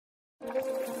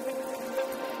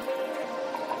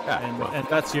Yeah, well, and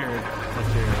that's your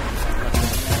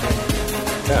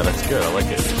yeah, that's good. I like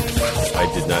it.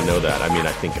 I did not know that. I mean,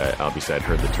 I think obviously I'd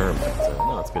heard the term, but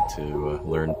no, it's good to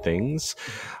learn things.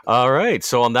 All right.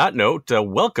 So on that note,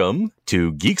 welcome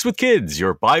to Geeks with Kids,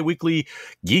 your bi-weekly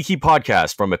geeky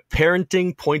podcast from a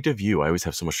parenting point of view. I always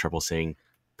have so much trouble saying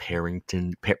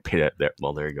parenting.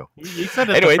 Well, there you go. You said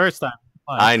it Anyway, the first time.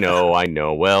 I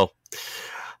know. Well,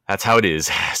 that's how it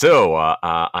is. So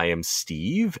I am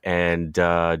Steve, and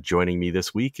joining me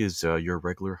this week is your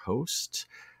regular host,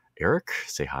 Eric.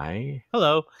 Say hi.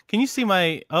 Hello. Can you see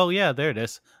my? Oh yeah, there it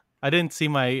is. I didn't see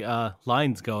my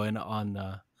lines going on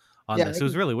this. It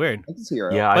was really weird. I can see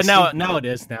your Yeah, But now it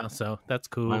is now, so that's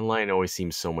cool. my line always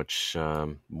seems so much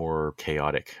more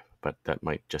chaotic, but that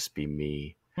might just be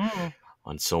me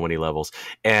on so many levels.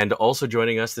 And also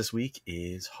joining us this week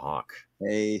is Hawk.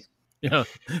 Hey. Yeah,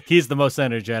 he's the most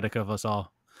energetic of us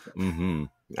all. Mm-hmm.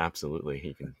 Absolutely,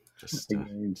 he can just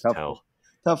tell.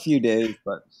 Tough few days,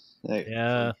 but hey,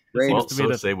 Yeah. great. Well, to be so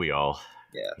the- say we all.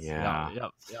 Yes. Yeah.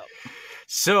 Yep.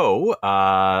 So,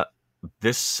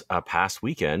 this past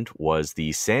weekend was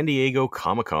the San Diego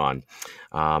Comic-Con.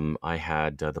 I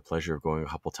had the pleasure of going a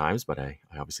couple times, but I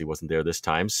obviously wasn't there this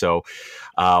time. So,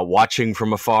 watching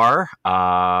from afar,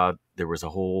 there was a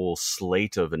whole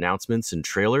slate of announcements and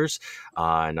trailers,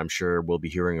 and I'm sure we'll be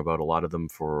hearing about a lot of them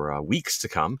for weeks to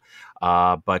come.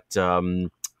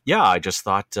 Yeah, I just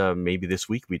thought maybe this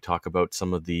week we'd talk about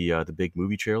some of the big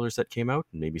movie trailers that came out,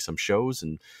 and maybe some shows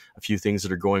and a few things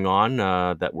that are going on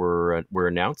that were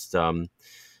announced.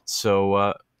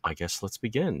 So I guess let's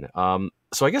begin.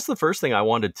 So I guess the first thing I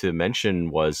wanted to mention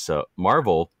was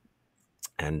Marvel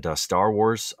and Star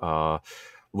Wars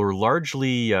were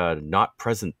largely not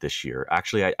present this year.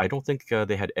 Actually, I don't think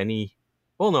they had any.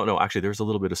 Well, no. Actually, there's a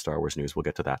little bit of Star Wars news. We'll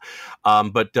get to that.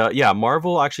 Yeah,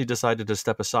 Marvel actually decided to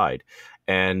step aside,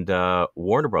 and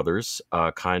Warner Brothers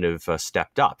kind of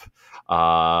stepped up,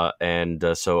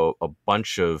 so a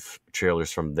bunch of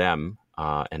trailers from them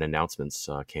and announcements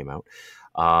came out.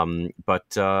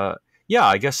 Yeah,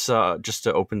 I guess just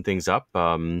to open things up.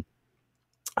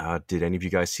 Did any of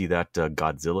you guys see that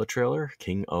Godzilla trailer,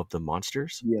 King of the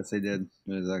Monsters? Yes, I did.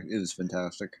 It was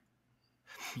fantastic.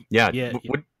 Yeah. Yeah.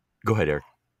 Go ahead, Eric.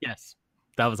 Yes.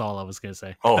 That was all I was gonna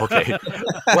say. Oh, okay.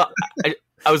 Well,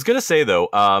 I was gonna say though,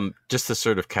 just to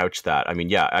sort of couch that. I mean,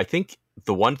 yeah, I think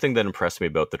the one thing that impressed me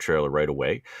about the trailer right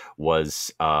away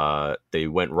was they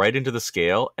went right into the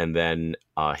scale and then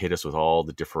hit us with all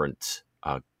the different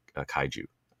kaiju,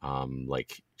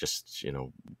 like just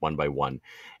one by one.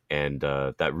 And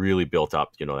that really built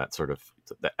up, that sort of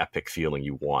the epic feeling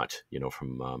you want,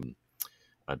 from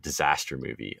a disaster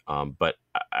movie. But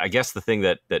I guess the thing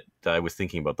that I was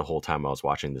thinking about the whole time I was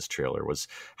watching this trailer was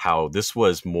how this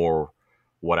was more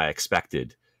what I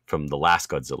expected from the last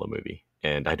Godzilla movie.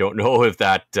 And I don't know if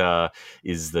that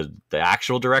is the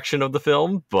actual direction of the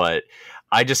film, but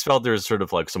I just felt there was sort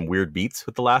of like some weird beats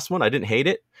with the last one. I didn't hate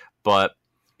it, but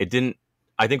it didn't.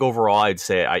 I think overall, I'd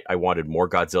say I wanted more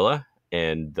Godzilla.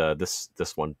 And this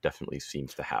one definitely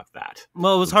seems to have that.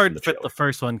 Well, it was hard to fit the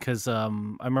first one because I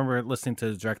remember listening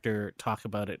to the director talk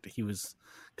about it. He was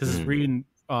because it's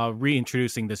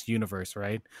reintroducing this universe,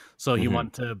 right? So he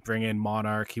wanted to bring in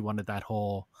Monarch. He wanted that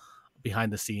whole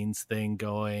behind the scenes thing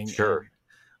going. Sure.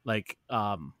 And,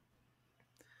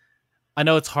 I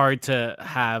know it's hard to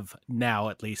have now,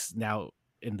 at least now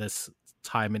in this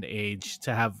time and age,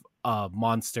 to have a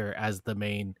monster as the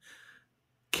main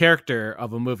character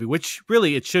of a movie, which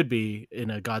really it should be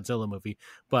in a Godzilla movie,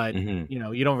 but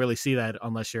you don't really see that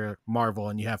unless you're Marvel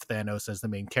and you have Thanos as the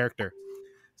main character.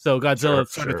 So Godzilla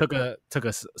took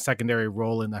a secondary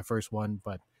role in that first one,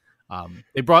 but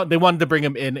they wanted to bring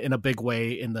him in a big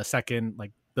way in the second,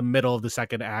 like the middle of the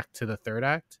second act to the third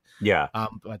act. Yeah.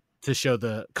 But to show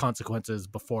the consequences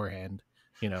beforehand,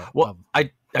 Well,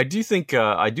 I do think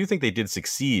they did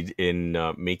succeed in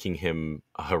making him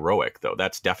heroic, though.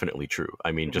 That's definitely true.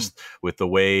 I mean, just with the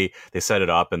way they set it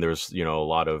up, and there's a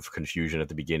lot of confusion at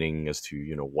the beginning as to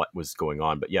what was going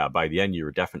on. But yeah, by the end, you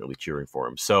were definitely cheering for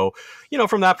him. So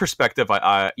from that perspective,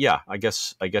 I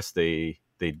guess they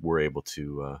were able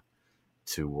to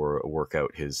work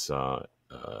out his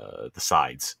the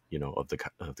sides of the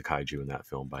kaiju in that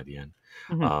film by the end.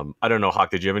 I don't know,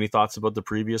 Hawk, did you have any thoughts about the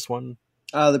previous one?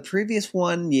 The previous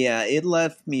one, yeah, it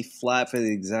left me flat for the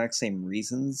exact same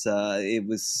reasons.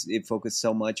 It focused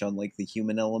so much on like the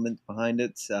human element behind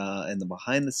it and the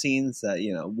behind the scenes that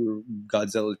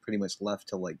Godzilla was pretty much left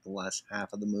to like the last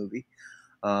half of the movie.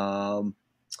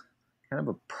 kind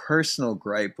of a personal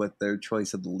gripe with their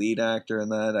choice of the lead actor in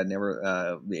that. I never,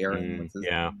 Aaron, what's his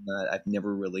yeah. name? I've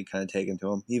never really kind of taken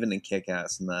to him, even in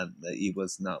Kick-Ass, and that he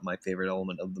was not my favorite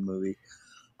element of the movie.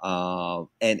 And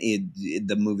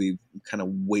the movie kind of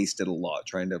wasted a lot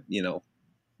trying to,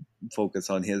 focus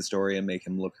on his story and make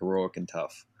him look heroic and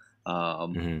tough.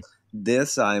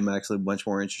 This I'm actually much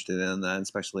more interested in that,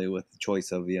 especially with the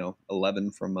choice of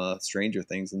 11 from Stranger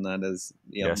Things, and that is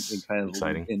Yes, kind of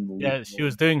exciting. Yeah, she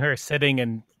was doing her sitting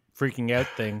and freaking out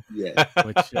thing. Yeah,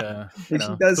 which she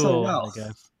does so cool, well. I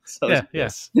guess. So Yeah,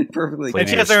 Yes. perfectly. And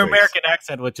she has her American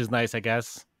accent, which is nice, I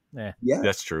guess. Yeah.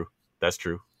 That's true.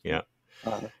 Yeah.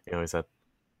 Is that?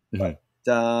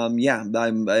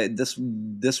 I'm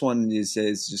this one is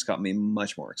just got me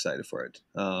much more excited for it.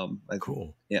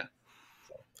 Cool. Yeah.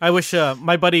 I wish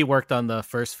my buddy worked on the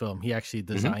first film. He actually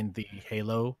designed the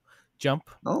Halo jump.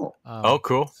 Oh,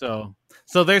 Cool.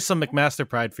 So there's some McMaster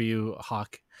pride for you,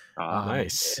 Hawk.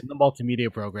 Nice. In the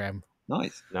multimedia program.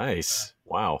 Nice.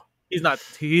 Wow.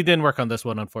 He didn't work on this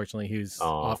one, unfortunately. He's Oh.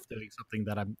 off doing something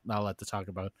that I'm not allowed to talk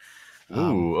about.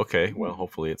 Ooh, okay. Well,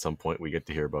 hopefully at some point we get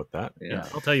to hear about that. Yeah,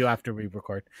 I'll tell you after we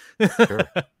record. Sure.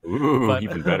 Ooh, But-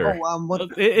 even better.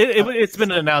 It's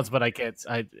been announced, but I can't.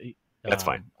 That's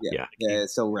fine. Yeah.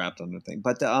 It's so wrapped on the thing.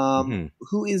 But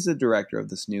who is the director of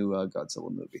this new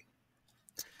Godzilla movie?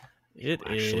 It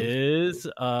Actually, is.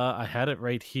 I had it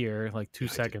right here, like 2 I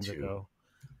did seconds too. ago.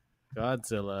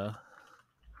 Godzilla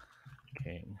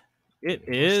King. It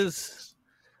is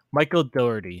Michael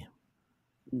Dougherty.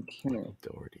 Okay.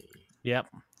 Doherty. Yep.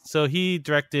 So he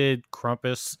directed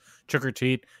Krampus, Trick or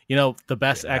Treat. The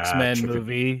best Yeah, X-Men Trick or-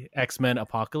 movie, X-Men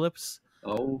Apocalypse.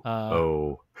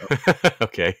 Oh,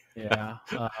 Okay. Yeah.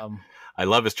 I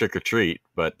love his Trick or Treat,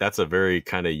 but that's a very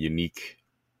kind of unique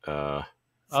film.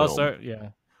 Sorry. Yeah.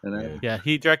 and Yeah.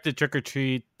 He directed Trick or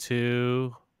Treat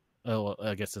 2. Oh, well,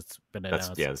 I guess it's been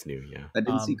announced. It's new. Yeah. I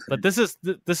didn't see. But this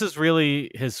is really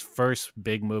his first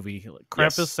big movie.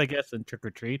 Krampus, Yes. I guess, and Trick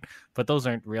or Treat, but those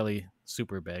aren't really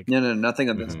super big. No, nothing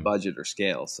of this Mhm. budget or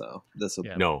scale. So this will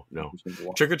Yeah. No.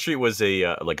 Trick or Treat was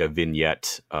a like a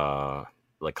vignette,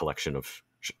 like collection of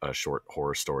short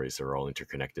horror stories that are all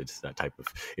interconnected. That type of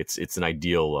it's an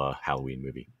ideal Halloween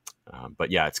movie.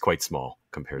 But yeah, it's quite small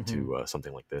compared to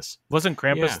something like this. Wasn't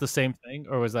Krampus Yeah. the same thing,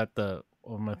 or was that the?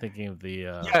 Or am I thinking of the?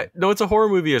 Yeah, no, it's a horror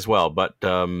movie as well, but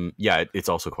it's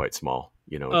also quite small.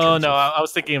 in Oh terms no, of- I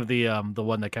was thinking of the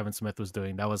one that Kevin Smith was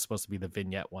doing. That was supposed to be the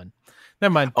vignette one.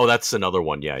 Never mind. Oh, that's another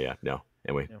one. Yeah. No.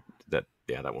 Anyway,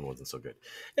 Yeah. that one wasn't so good.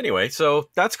 Anyway, so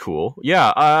that's cool.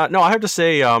 Yeah. No, I have to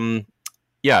say, the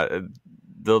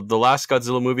last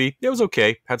Godzilla movie, it was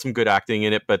okay. Had some good acting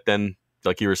in it, but then,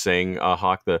 like you were saying,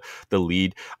 Hawk, the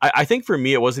lead. I think for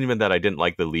me, it wasn't even that I didn't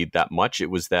like the lead that much. It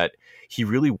was that he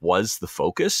really was the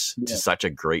focus to such a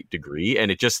great degree.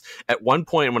 And it just, at one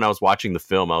point when I was watching the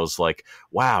film, I was like,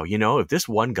 wow, if this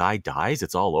one guy dies,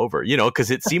 it's all over,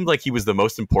 because it seemed like he was the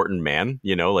most important man,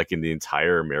 like in the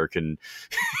entire American,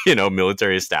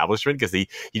 military establishment, because he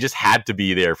just had to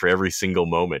be there for every single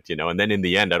moment, and then in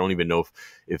the end, I don't even know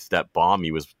if that bomb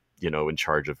he was in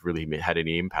charge of really had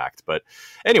any impact. But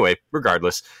anyway,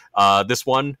 regardless, this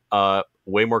one,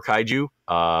 way more kaiju,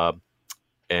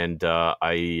 and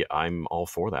I'm all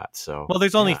for that. So Well,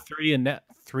 there's only yeah.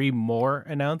 three more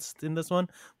announced in this one,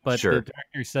 but Sure. the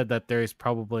director said that there's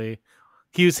probably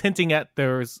he was hinting at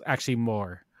there's actually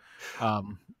more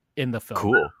in the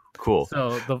film. Cool.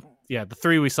 So the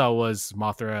three we saw was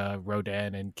Mothra,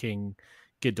 Rodan, and King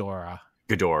Ghidorah.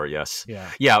 Ghidorah, yes.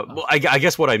 Yeah. Well, I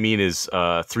guess what I mean is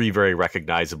three very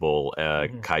recognizable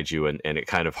Mhm. kaiju, and it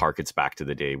kind of harkens back to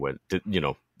the day when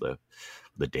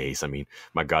the days. I mean,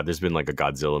 my God, there's been like a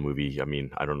Godzilla movie. I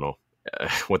mean, I don't know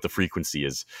what the frequency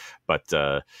is, but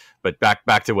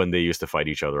back to when they used to fight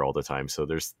each other all the time. So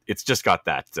it's just got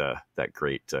that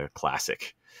great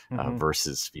classic Mhm.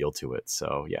 versus feel to it.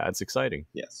 So yeah, it's exciting.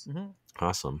 Yes. Mhm.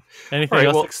 Awesome. Anything All right,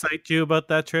 else well- excite you about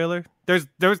that trailer? There's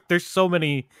so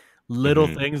many little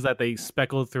Mhm. things that they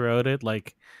speckled throughout it.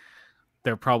 Like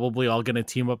they're probably all going to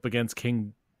team up against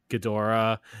King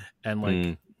Ghidorah,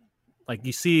 and like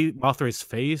you see Mothra's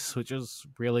face, which is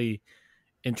really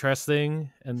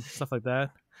interesting and stuff like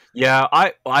that. Yeah,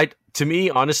 I to me,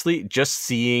 honestly, just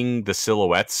seeing the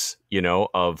silhouettes,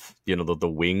 of the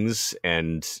wings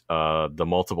and the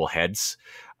multiple heads,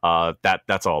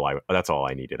 that's all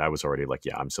I needed. I was already like,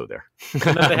 yeah, I'm so there. And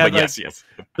then they had, But yes.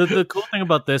 The cool thing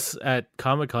about this at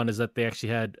Comic-Con is that they actually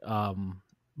had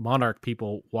Monarch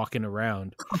people walking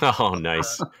around Oh,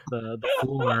 nice. the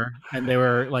floor, and they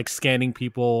were like scanning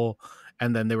people,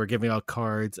 and then they were giving out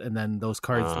cards, and then those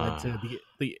cards led to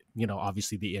the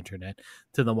obviously the internet,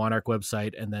 to the Monarch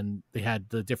website, and then they had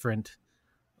the different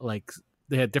like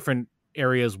they had different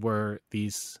areas where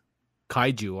these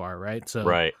kaiju are, right? So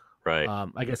right.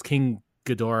 I guess King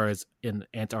Ghidorah is in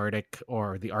Antarctic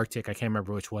or the Arctic. I can't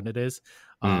remember which one it is.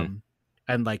 And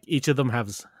like each of them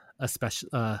has a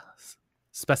special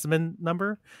specimen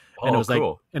number, and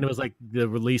Cool. it was like the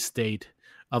release date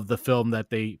of the film that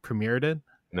they premiered in.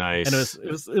 Nice. And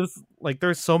it was like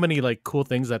there's so many like cool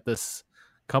things that this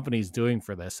company's doing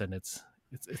for this, and it's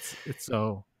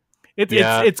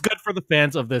good for the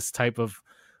fans of this type of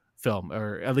film,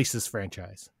 or at least this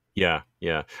franchise. Yeah.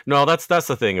 No, that's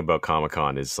the thing about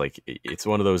Comic-Con is like it's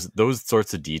one of those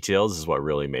sorts of details is what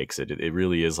really makes it. It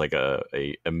really is like a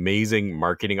amazing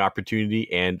marketing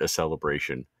opportunity and a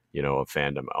celebration, of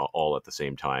fandom all at the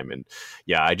same time. And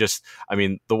yeah, I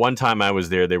mean, the one time I was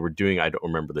there, they were doing, I don't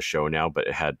remember the show now, but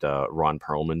it had Ron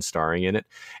Perlman starring in it.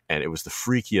 And it was the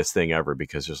freakiest thing ever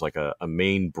because there's like a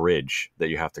main bridge that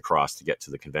you have to cross to get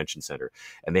to the convention center.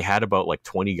 And they had about like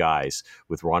 20 guys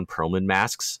with Ron Perlman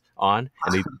masks on,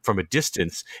 and they, from a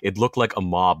distance, it looked like a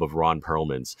mob of Ron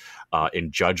Perlmans in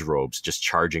judge robes just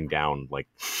charging down like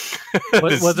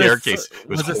the staircase. It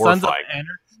was horrifying. Sons of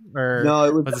Anarchy? Or no,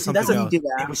 it was was something else?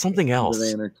 It was something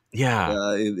else.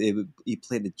 Yeah. He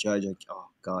played a judge. Oh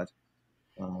God.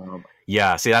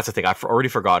 Yeah, see, that's the thing. I've already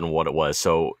forgotten what it was.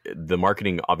 So the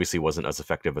marketing obviously wasn't as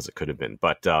effective as it could have been,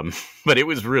 but it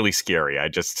was really scary. I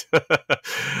just,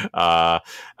 I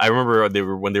remember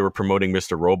when they were promoting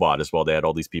Mr. Robot as well. They had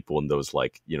all these people in those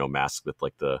like masks with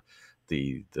like the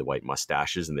white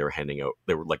mustaches, and they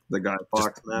were like the Guy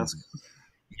Fawkes mask.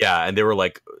 Yeah, and they were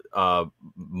like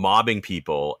mobbing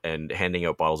people and handing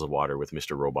out bottles of water with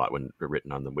Mr. Robot when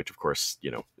written on them, which of course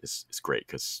is great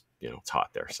because it's hot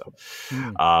there. So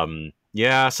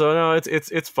yeah, so no,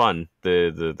 it's fun,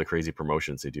 the crazy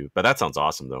promotions they do. But that sounds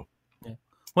awesome though. Yeah.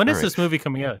 When is this movie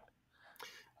coming out?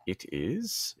 It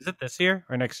is. Is it this year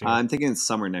or next year? I'm thinking it's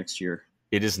summer next year.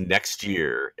 It is next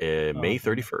year, May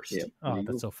 31st. Yeah. Oh,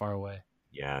 that's so far away.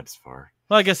 Yeah, it's far.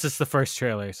 Well, I guess it's the first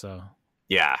trailer, so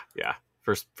yeah.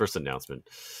 First announcement.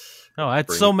 Oh, I had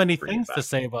so many things to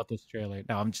say about this trailer.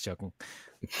 No, I'm just joking.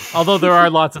 Although there are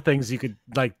lots of things you could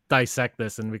like dissect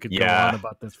this, and we could go on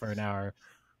about this for an hour.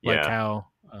 Like how,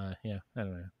 I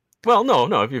don't know. Well,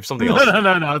 no, if you have something else.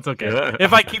 No, it's okay.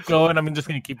 If I keep going, I'm just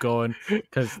going to keep going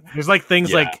because there's like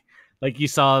things like you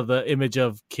saw the image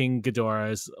of King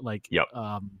Ghidorah's like,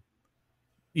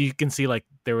 you can see like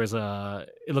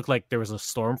it looked like there was a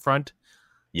storm front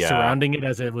surrounding it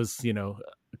as it was,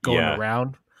 going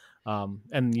around.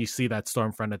 And you see that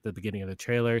storm front at the beginning of the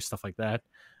trailer, stuff like that.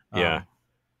 Anyway.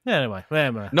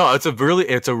 No, it's a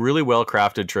really well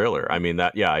crafted trailer. I mean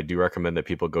I do recommend that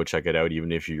people go check it out,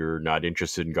 even if you're not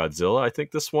interested in Godzilla. I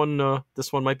think this one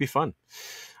might be fun.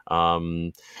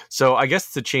 So I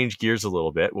guess to change gears a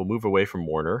little bit, we'll move away from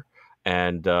Warner,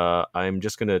 and I'm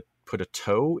just gonna put a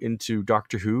toe into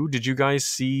Doctor Who. Did you guys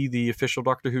see the official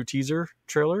Doctor Who teaser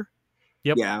trailer?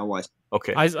 Yep. Yeah, I watched.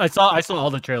 Okay. I saw all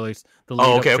the trailers. The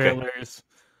lead-up trailers.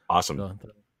 Awesome.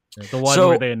 The one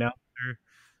where they announced her.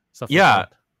 Stuff like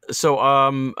that. So,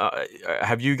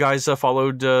 have you guys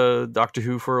followed Doctor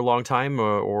Who for a long time,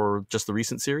 or just the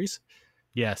recent series?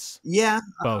 Yes. Yeah.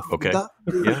 Both. Okay.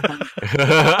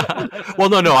 Well,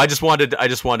 no. I just wanted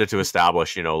to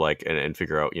establish, and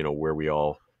figure out, where we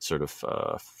all sort of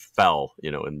fell,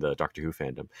 in the Doctor Who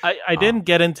fandom. I didn't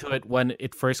get into it when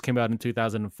it first came out in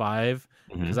 2005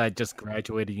 because I just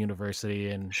graduated university,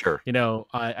 and sure,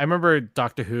 I remember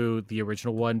Doctor Who, the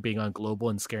original one, being on Global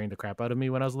and scaring the crap out of me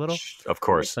when I was little. Of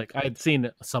course, like I had seen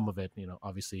some of it,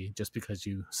 obviously just because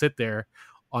you sit there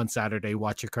on Saturday,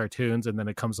 watch your cartoons, and then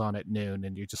it comes on at noon,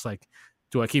 and you're just like,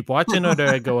 do I keep watching, or do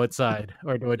I go outside,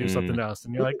 or do I do something else?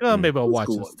 And you're like, oh, maybe I'll watch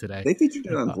this today. They featured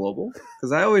it on Global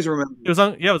because I always remember it was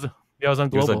on. Yeah, it was on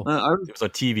Global. It was on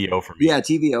TVO for me. Yeah,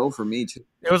 TVO for me too.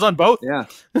 It was on both. Yeah,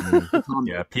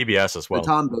 yeah, PBS as well. The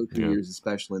Tom Baker years,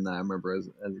 especially in that. I remember as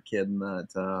a kid, and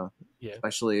that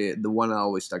especially the one that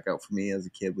always stuck out for me as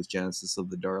a kid was Genesis of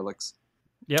the Daleks.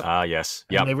 Yep. Yes.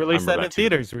 Yeah. They released that in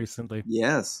theaters recently.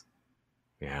 Yes.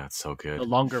 Yeah, it's so good. The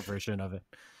longer version of it.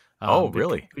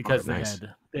 Really? Because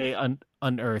they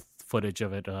unearthed footage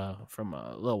of it from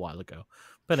a little while ago.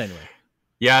 But anyway.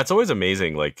 Yeah, it's always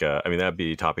amazing. Like, that'd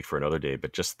be a topic for another day.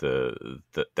 But just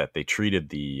that they treated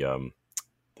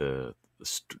the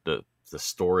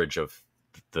storage of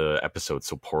the episode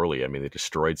so poorly. I mean, they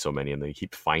destroyed so many, and they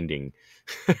keep finding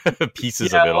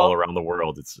pieces of it all around the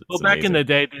world. It's back in the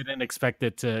day, they didn't expect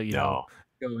it to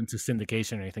go into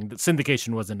syndication or anything. The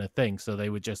syndication wasn't a thing, so they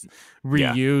would just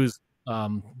reuse,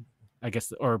 I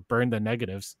guess, or burn the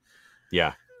negatives.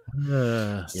 Yeah.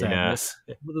 Sadness.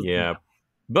 Yeah.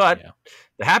 But Yeah.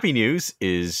 the happy news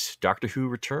is Doctor Who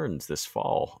returns this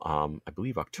fall. I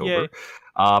believe October.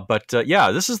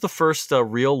 Yeah, this is the first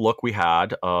real look we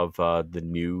had of the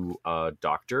new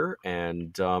Doctor,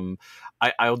 and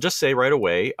I'll just say right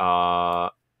away, I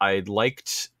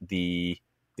liked the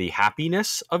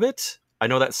happiness of it. I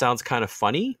know that sounds kind of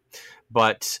funny,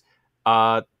 but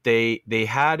they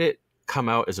had it come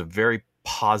out as a very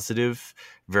positive,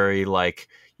 very like,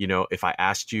 if I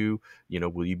asked you,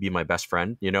 will you be my best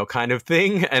friend, kind of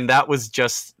thing. And that was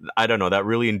just, I don't know, that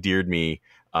really endeared me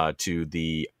to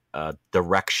the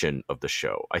direction of the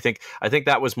show. I think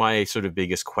that was my sort of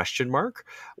biggest question mark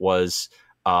was,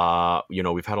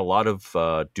 we've had a lot of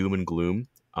doom and gloom.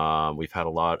 We've had a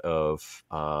lot of,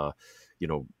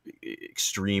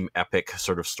 extreme epic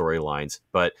sort of storylines,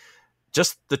 but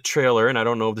just the trailer, and I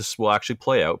don't know if this will actually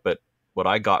play out, but what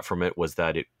I got from it was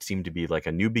that it seemed to be like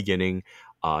a new beginning,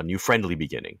 new friendly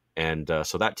beginning. And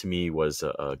so that to me was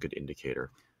a good indicator.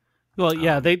 Well,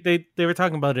 yeah, they were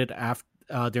talking about it after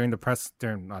during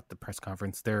not the press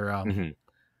conference, their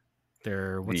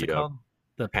what's it called?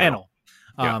 The panel.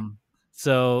 Yeah.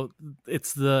 So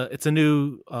it's a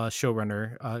new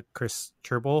showrunner, Chris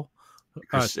Chibnall,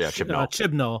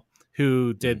 Chibnall,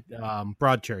 who did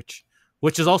Broadchurch,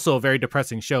 which is also a very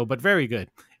depressing show, but very good.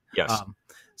 Yes.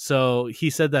 So he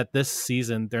said that this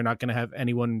season they're not going to have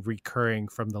anyone recurring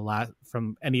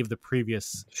from any of the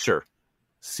previous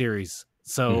series.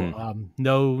 So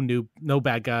no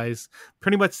bad guys.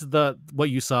 Pretty much what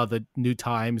you saw, the new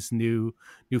times, new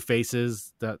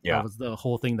faces. That was the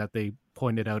whole thing that they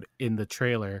pointed out in the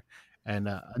trailer, and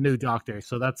a new Doctor.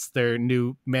 So that's their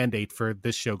new mandate for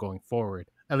this show going forward.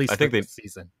 At least I think this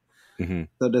season. Mm-hmm.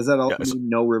 So does that also mean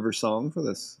no River Song for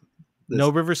this? No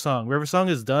River Song. River Song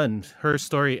is done. Her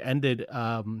story ended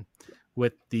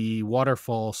with the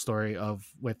waterfall story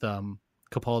with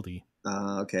Capaldi.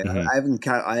 Okay,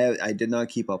 Mm-hmm. I did not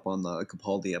keep up on the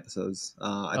Capaldi episodes.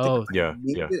 I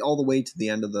made it all the way to the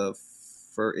end of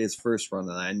his first run,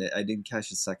 and I didn't catch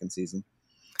his second season.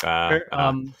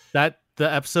 The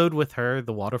episode with her,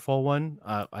 the waterfall one,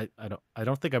 I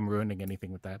don't think I'm ruining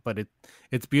anything with that, but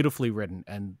it's beautifully written,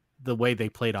 and the way they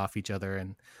played off each other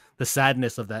and the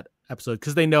sadness of that episode,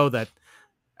 because they know that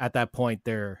at that point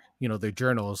their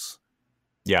journals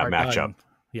match up.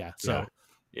 That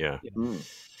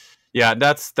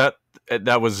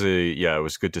was it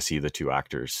was good to see the two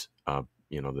actors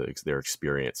their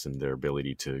experience and their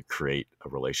ability to create a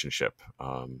relationship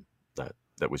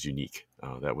that was unique.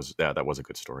 That was a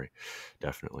good story,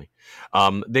 definitely.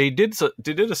 They did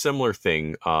a similar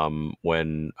thing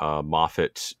when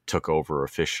Moffat took over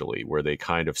officially, where they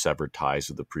kind of severed ties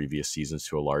with the previous seasons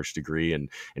to a large degree, and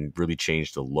really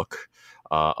changed the look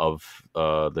of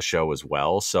the show as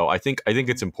well. So I think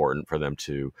it's important for them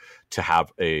to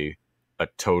have a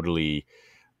totally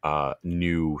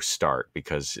new start,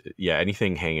 because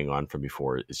anything hanging on from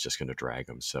before is just going to drag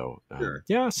them. So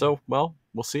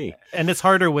we'll see. And it's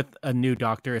harder with a new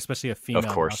Doctor, especially a female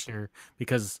Doctor,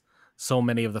 because so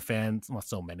many of the fans, not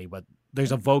so many, but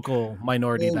there's a vocal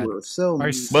minority that are so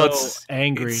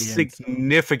angry. It's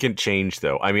significant change,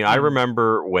 though. I mean, I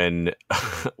remember when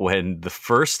the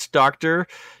first Doctor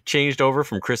changed over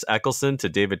from Chris Eccleston to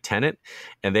David Tennant,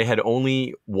 and they had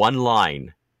only one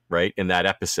line, right, in that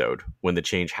episode when the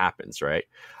change happens, right?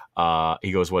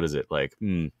 He goes, what is it? Like,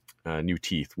 new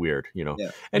teeth, weird,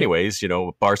 Anyways,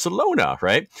 Barcelona,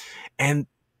 right? And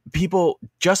people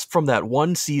just from that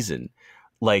one season,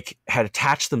 like, had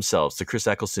attached themselves to Chris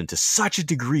Eccleston to such a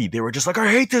degree. They were just like,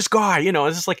 I hate this guy.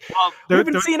 It's just like, we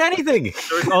haven't seen anything.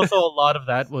 There's also a lot of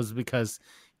that was because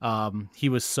he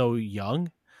was so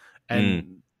young,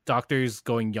 and Doctors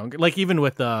going younger, like even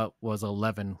with was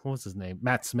 11, what was his name,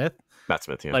 Matt Smith,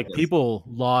 like people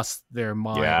lost their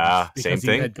minds because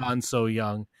he had gone so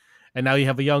young, and now you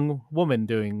have a young woman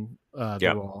doing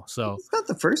the role. So it's not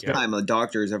the first time a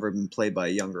Doctor has ever been played by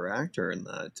a younger actor in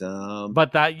that.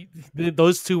 But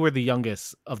those two were the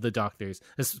youngest of the Doctors,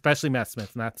 especially Matt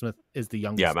Smith. Matt Smith is the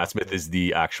youngest. Yeah, Matt Smith is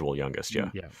the actual youngest.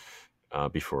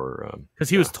 Before because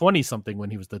he was 20 something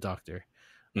when he was the Doctor,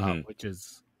 which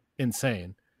is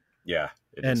insane. Yeah,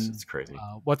 it's crazy.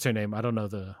 What's her name? I don't know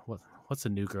what's the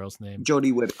new girl's name?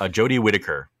 Jodie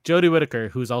Whittaker. Jodie Whittaker,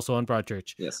 who's also on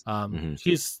Broadchurch. Yes.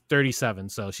 She's 37,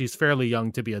 so she's fairly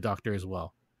young to be a Doctor as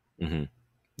well. Mm-hmm.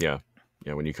 Yeah.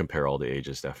 When you compare all the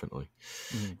ages, definitely.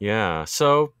 Mm-hmm. Yeah.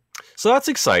 So that's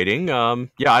exciting. I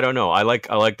don't know. I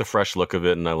like the fresh look of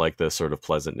it, and I like the sort of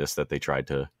pleasantness that they tried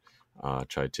to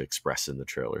express in the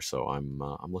trailer. So I'm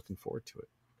looking forward to it.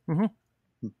 Mm-hmm.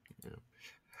 Yeah.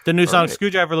 The new Sonic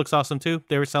Screwdriver looks awesome too.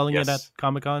 They were selling it at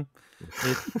Comic-Con.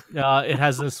 It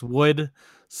has this wood/metal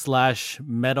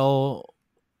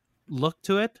look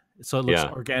to it, so it looks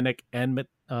Yeah. organic and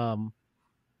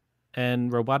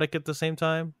robotic at the same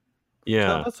time. So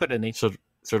Yeah. that's sort of neat. So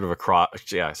sort of a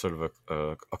sort of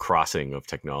a crossing of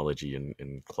technology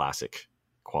and classic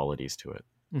qualities to it.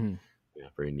 Mhm. Yeah,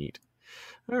 very neat.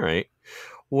 All right.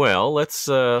 Well, let's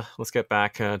get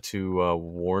back to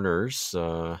Warner's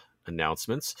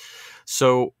announcements.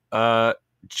 So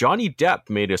Johnny Depp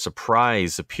made a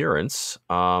surprise appearance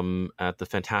at the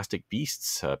Fantastic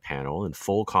Beasts panel in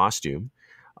full costume,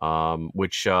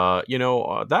 which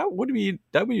that would be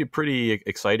a pretty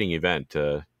exciting event.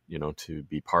 To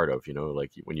be part of,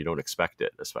 like when you don't expect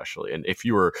it, especially. And if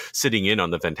you were sitting in on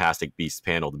the Fantastic Beasts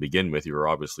panel to begin with, you were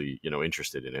obviously,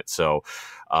 interested in it. So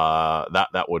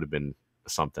that would have been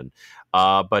something.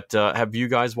 But have you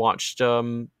guys watched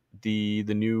the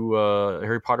new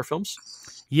Harry Potter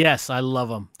films? Yes, I love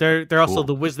them. They're also Cool.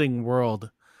 the Wizarding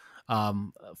World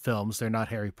films. They're not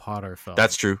Harry Potter films.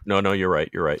 That's true. No, you're right.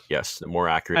 You're right. Yes, more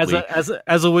accurately. As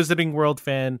a Wizarding World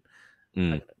fan,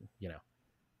 No.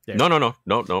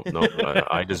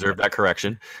 I deserve that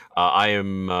correction.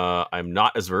 I'm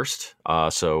not as versed,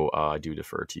 so I do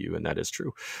defer to you, and that is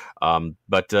true.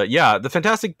 But the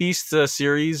Fantastic Beasts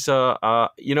series.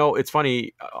 It's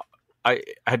funny. I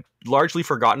had largely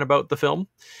forgotten about the film,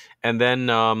 and then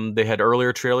they had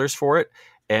earlier trailers for it.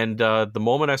 And the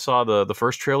moment I saw the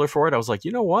first trailer for it, I was like,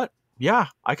 you know what? Yeah,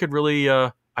 I could really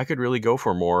go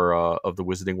for more of the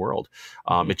Wizarding World.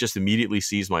 It just immediately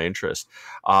seized my interest.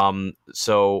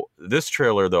 So this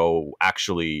trailer, though,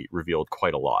 actually revealed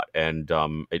quite a lot. And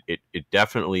it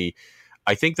definitely,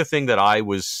 I think the thing that I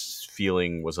was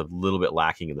feeling was a little bit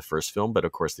lacking in the first film, but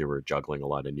of course they were juggling a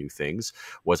lot of new things,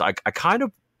 was I kind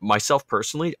of, myself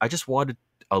personally, I just wanted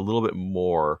a little bit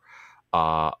more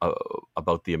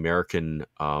about the American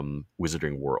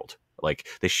Wizarding World. Like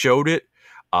they showed it,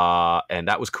 and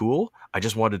that was cool. I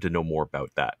just wanted to know more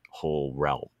about that whole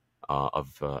realm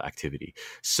of activity.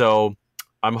 So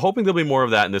I'm hoping there'll be more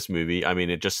of that in this movie. I mean,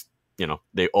 it just,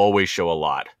 they always show a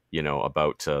lot,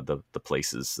 about the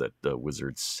places that the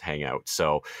wizards hang out.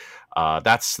 So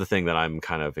that's the thing that I'm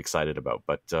kind of excited about.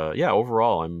 But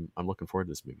overall, I'm looking forward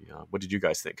to this movie. What did you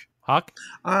guys think? Hawk?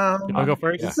 I'll go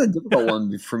first. This is a difficult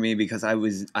one for me because I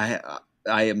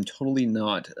am totally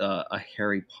not a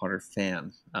Harry Potter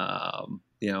fan.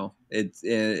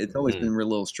 It's always been a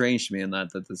little strange to me in that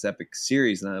this epic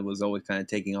series, and that was always kind of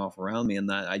taking off around me, and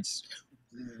that I just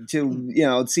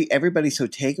to see everybody so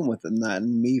taken with it, and that,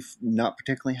 and me not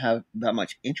particularly have that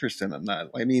much interest in it. And that,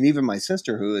 I mean, even my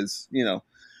sister, who is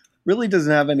really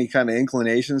doesn't have any kind of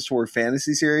inclinations toward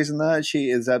fantasy series, and that she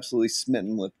is absolutely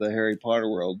smitten with the Harry Potter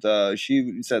world.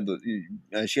 She said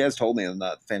that she has told me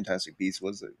that Fantastic Beasts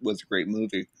was a great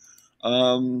movie.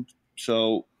 I'm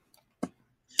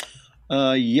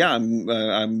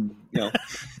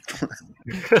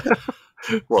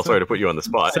Well, sorry to put you on the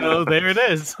spot. So there it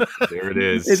is. There it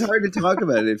is. It's hard to talk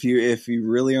about it if you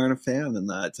really aren't a fan in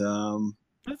that.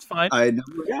 That's fine.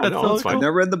 That's fine. I've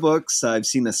never read the books. I've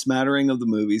seen a smattering of the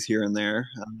movies here and there.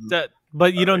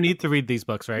 But you don't need to read these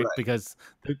books, right? Because,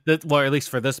 well, at least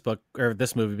for this book or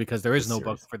this movie, because there is no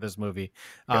book for this movie.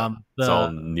 It's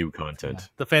all new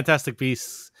content. The Fantastic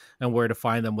Beasts and Where to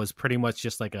Find Them was pretty much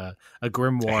just like a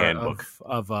grimoire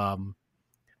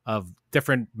of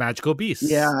different magical beasts.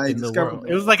 Yeah, in the world.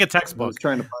 It was like a textbook.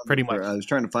 I was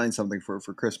trying to find something for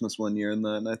Christmas one year, and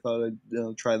then I thought I'd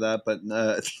try that, but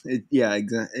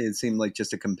it seemed like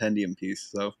just a compendium piece.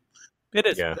 So it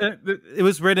is. Yeah. It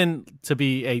was written to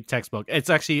be a textbook. It's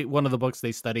actually one of the books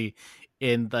they study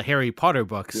in the Harry Potter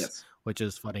books, which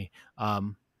is funny.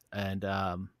 So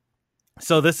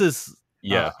this is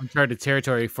uncharted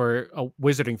territory for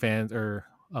Wizarding fans or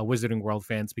Wizarding World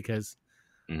fans because.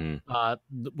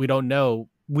 We don't know.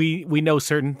 We know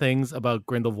certain things about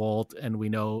Grindelwald, and we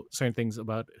know certain things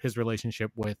about his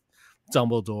relationship with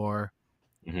Dumbledore.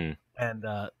 And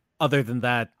other than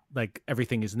that, like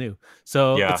everything is new.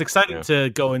 So it's exciting to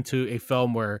go into a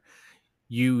film where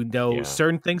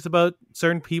certain things about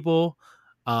certain people,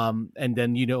 and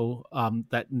then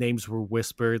that names were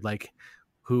whispered, like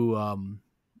who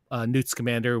Newt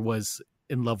Scamander was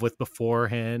in love with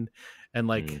beforehand, and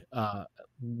like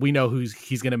we know who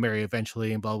he's going to marry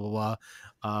eventually, and blah blah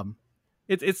blah.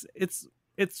 It's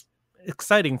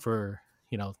exciting for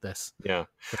this. Yeah,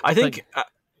 I think.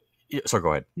 Sorry,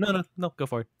 go ahead. No, go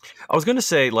for it. I was going to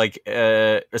say, like,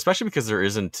 especially because there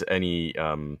isn't any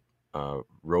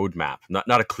roadmap,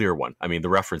 not a clear one. I mean, the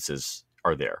references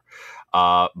are there,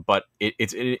 but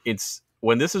it's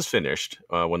when this is finished,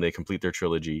 when they complete their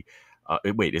trilogy.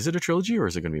 Wait, is it a trilogy or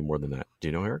is it going to be more than that? Do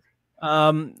you know, Eric?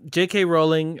 J.K.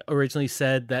 Rowling originally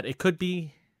said that it could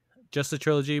be just a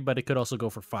trilogy, but it could also go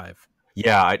for 5.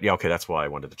 Yeah, okay, that's why I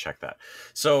wanted to check that.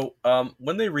 So,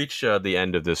 when they reach the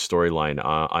end of this storyline,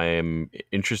 I am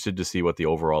interested to see what the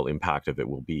overall impact of it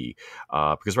will be,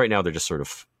 because right now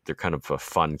they're kind of a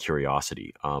fun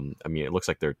curiosity. I mean, it looks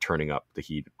like they're turning up the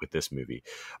heat with this movie,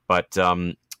 but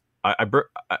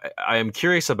I am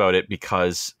curious about it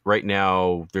because right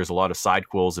now there's a lot of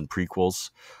sidequels and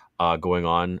prequels going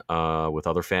on with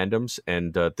other fandoms,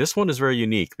 and this one is very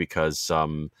unique because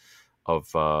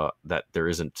of that there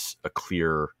isn't a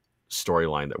clear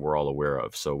storyline that we're all aware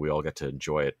of, so we all get to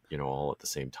enjoy it, all at the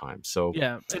same time. So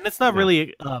Yeah, and it's not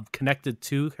really connected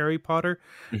to Harry Potter.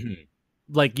 Mhm.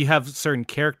 Like you have certain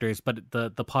characters, but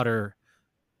the Potter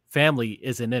family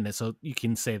isn't in it, so you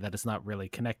can say that it's not really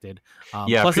connected.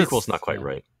 Yeah, Plus prequel's it's, not quite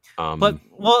right. but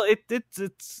well,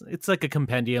 it's like a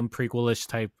compendium, prequelish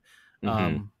type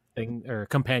Mhm. thing, or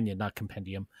companion, not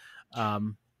compendium.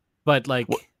 But like,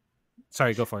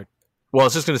 sorry, go for it. Well, I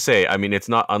was just going to say, I mean, it's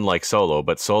not unlike Solo,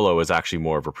 but Solo is actually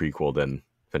more of a prequel than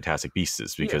Fantastic Beasts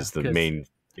is because the main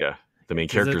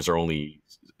characters are only,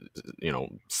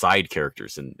 side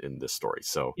characters in this story.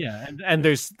 So yeah, and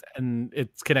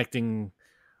it's connecting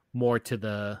more to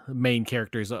the main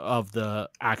characters of the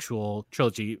actual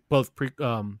trilogy, both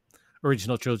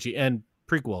original trilogy and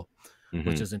prequel,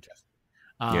 which is interesting.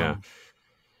 Yeah.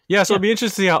 So it'd be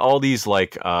interesting to see how all these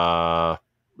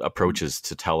approaches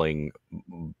to telling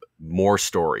more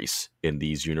stories in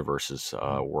these universes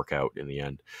work out in the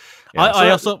end. I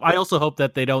also hope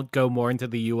that they don't go more into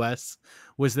the U.S.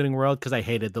 Wizarding World, because I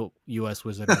hated the U.S.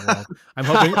 Wizarding World.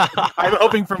 I'm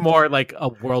hoping for more like a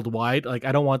worldwide. Like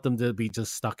I don't want them to be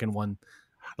just stuck in one.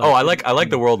 I like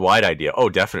the worldwide idea. Oh,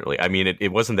 definitely. I mean,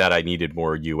 it wasn't that I needed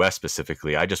more U.S.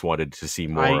 specifically. I just wanted to see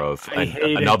more of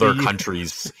another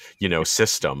country's,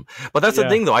 system. But that's the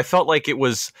thing, though. I felt like it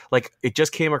was like it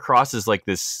just came across as like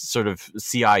this sort of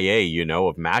CIA,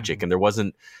 of magic, and there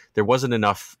wasn't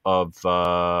enough of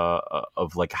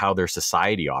like how their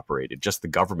society operated, just the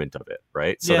government of it,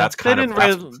 right? So that's they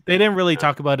didn't really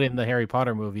talk about it in the Harry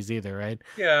Potter movies either, right?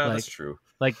 Yeah, that's true.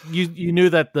 Like you knew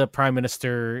that the Prime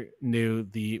Minister knew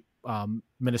the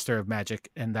Minister of Magic,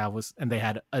 and they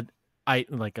had a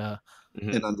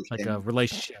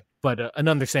relationship, but an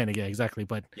understanding, yeah, exactly.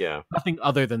 But nothing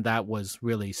other than that was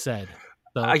really said.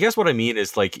 So, I guess what I mean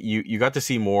is like you got to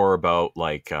see more about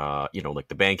like like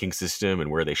the banking system and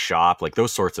where they shop, like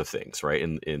those sorts of things, right?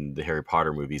 In the Harry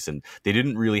Potter movies, and they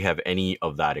didn't really have any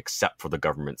of that except for the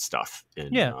government stuff.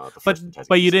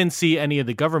 But you didn't see any of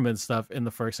the government stuff in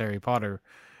the first Harry Potter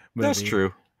movie. That's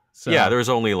true. So yeah, there was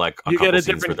only like you get a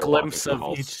different glimpse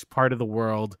of each part of the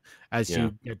world as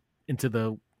you get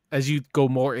as you go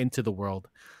more into the world,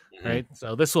 right?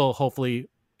 So this will hopefully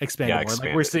expand more.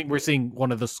 Like we're seeing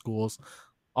one of the schools.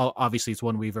 Obviously, it's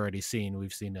one we've already seen.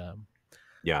 We've seen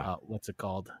what's it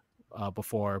called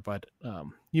before, but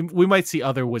we might see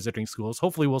other wizarding schools.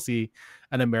 Hopefully, we'll see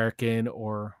an American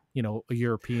or a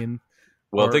European.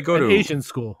 Well, if they go to Asian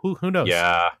school, who knows?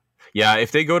 Yeah,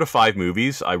 if they go to 5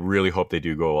 movies, I really hope they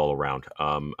do go all around.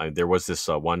 There was this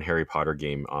one Harry Potter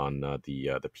game on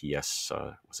the PS,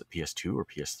 was it PS2 or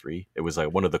PS3? It was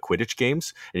like one of the Quidditch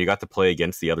games, and you got to play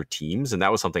against the other teams, and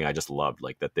that was something I just loved.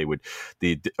 Like that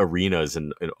the arenas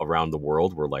and around the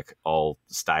world were like all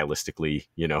stylistically,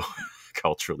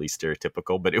 culturally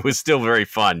stereotypical, but it was still very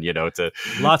fun, to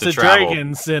lots of travel.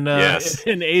 Dragons in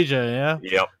Asia,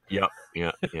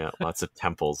 Yeah, lots of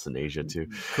temples in Asia too.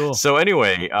 Cool. So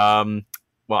anyway,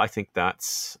 well, I think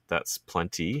that's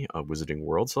plenty of Wizarding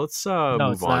World. So let's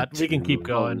move on. We can keep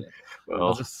going. Well,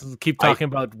 we'll just keep talking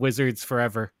about wizards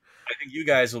forever. I think you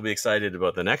guys will be excited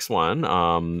about the next one,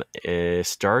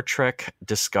 Star Trek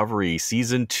Discovery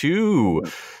Season 2.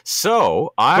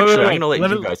 So I'm going to let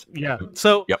you guys... Yeah,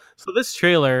 so this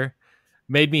trailer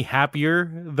made me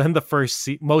happier than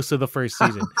the most of the first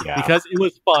season because it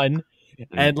was fun.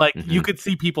 And like you could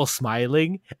see people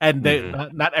smiling, and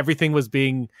not everything was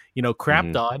being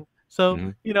crapped on.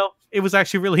 So it was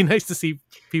actually really nice to see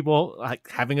people like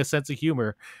having a sense of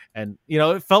humor, and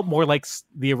it felt more like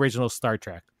the original Star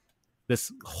Trek.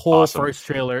 This whole first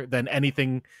trailer than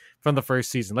anything from the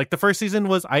first season. Like the first season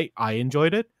was, I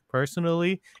enjoyed it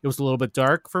personally. It was a little bit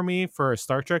dark for me for a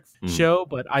Star Trek show,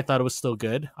 but I thought it was still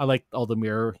good. I liked all the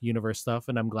mirror universe stuff,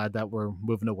 and I'm glad that we're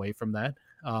moving away from that.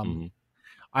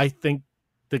 I think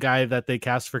the guy that they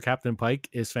cast for Captain Pike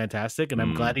is fantastic, and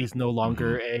I'm glad he's no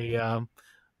longer a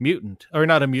mutant, or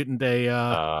not a mutant,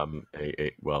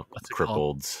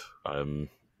 crippled.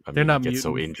 They're not mutants.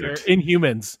 So injured. They're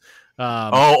Inhumans.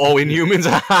 Inhumans.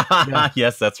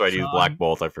 Yes, that's right. He's Black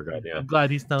Bolt. I forgot. Yeah, I'm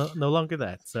glad he's no longer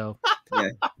that. So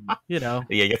he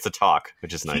gets to talk,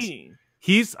 which is nice.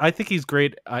 I think he's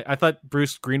great. I thought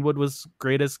Bruce Greenwood was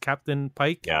great as Captain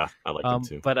Pike. Yeah, I like him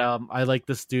too. But I like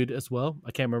this dude as well.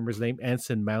 I can't remember his name.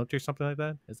 Anson Mount or something like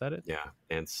that. Is that it? Yeah,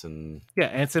 Anson. Yeah,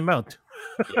 Anson Mount.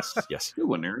 Yes. Good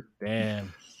one, Eric.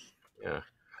 Damn. Yeah.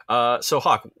 So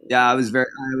Hawk. Yeah, I was very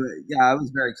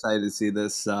excited to see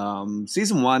this.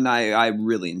 Season 1, I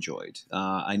really enjoyed.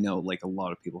 I know like a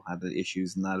lot of people had the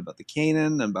issues and that about the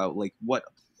Kanan, about like what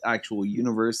actual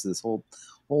universe this whole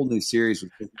new series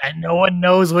was. And no one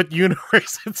knows what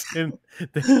universe it's in.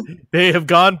 They have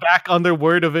gone back on their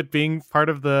word of it being part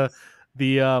of the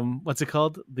what's it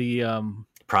called? The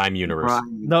Prime Universe.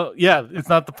 No, yeah, it's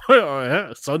not the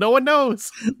point. So no one knows.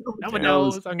 No one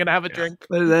knows. I'm gonna have a drink.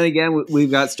 But then again,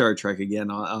 we've got Star Trek again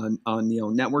on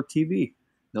network TV,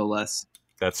 no less.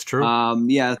 That's true.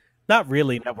 Yeah, not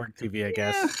really network TV, I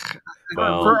guess. Yeah.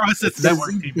 Well, for us, it's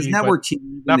network TV. Because network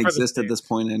TV doesn't exist at this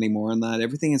point anymore, and that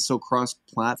everything is so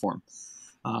cross-platform.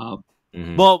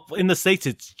 Well, in the States,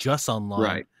 it's just online,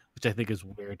 right? Which I think is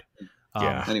weird.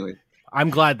 Yeah. Anyway, I'm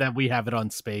glad that we have it on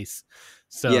Space.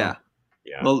 So yeah.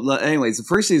 Yeah. Well, anyways, the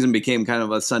first season became kind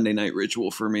of a Sunday night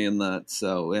ritual for me in that,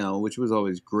 so which was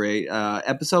always great.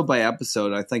 Episode by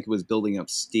episode, I think it was building up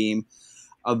steam.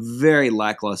 A very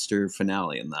lackluster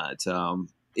finale in that.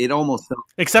 It almost felt,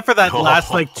 except for that last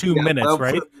like 2 minutes,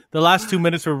 right? The last 2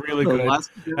 minutes were really good,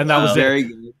 and that was very it.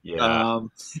 good. Yeah.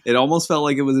 It almost felt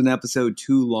like it was an episode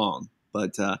too long,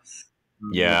 but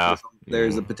yeah,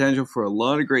 there's a potential for a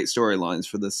lot of great storylines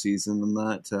for this season, and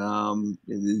that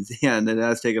and it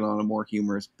has taken on a more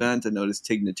humorous bent. I noticed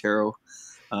Tig Notaro.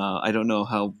 I don't know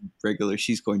how regular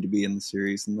she's going to be in the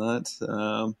series, and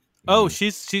that.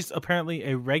 She's apparently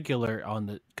a regular on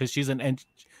the because she's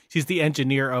she's the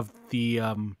engineer of the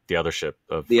other ship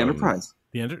of the Enterprise.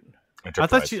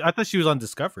 Enterprise. I thought she was on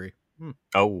Discovery.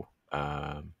 Oh,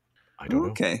 I don't know.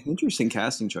 Okay, interesting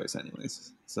casting choice.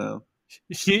 Anyways, so.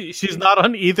 She's not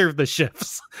on either of the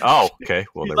ships. Oh, okay.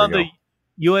 Well, she's there on we go.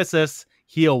 The USS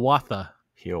Hiawatha.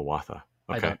 Hiawatha.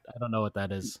 Okay. I don't know what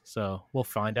that is, so we'll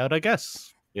find out, I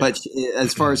guess. Yeah. But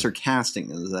as far as her casting,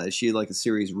 is she like a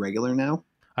series regular now?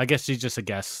 I guess she's just a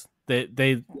guest.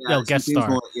 They'll guest seems star.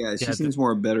 More, she seems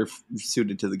more better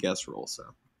suited to the guest role. So.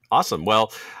 Awesome.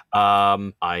 Well,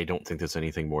 I don't think there's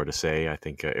anything more to say. I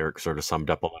think Eric sort of summed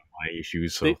up a lot of my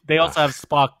issues. So they also have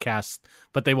Spock cast,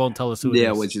 but they won't tell us who it is.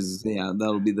 Yeah, which is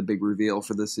that'll be the big reveal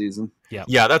for this season.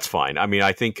 Yeah, that's fine. I mean,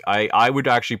 I think I would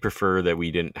actually prefer that we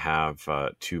didn't have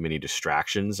too many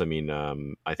distractions. I mean,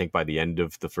 I think by the end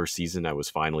of the first season, I was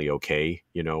finally okay,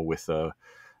 with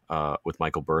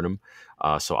Michael Burnham.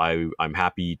 So I'm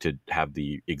happy to have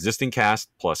the existing cast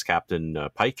plus Captain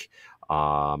Pike.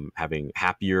 Having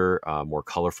happier, more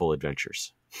colorful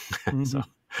adventures. So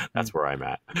that's where I'm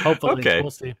at. Hopefully, okay.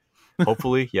 We'll see.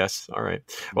 Hopefully, yes. All right.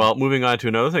 Well, moving on to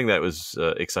another thing that was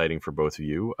exciting for both of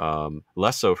you,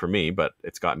 less so for me, but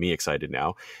it's got me excited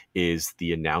now, is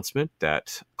the announcement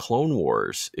that Clone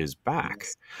Wars is back.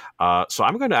 So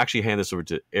I'm going to actually hand this over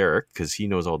to Eric because he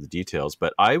knows all the details,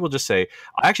 but I will just say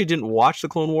I actually didn't watch the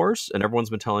Clone Wars, and everyone's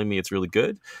been telling me it's really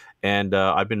good, and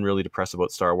I've been really depressed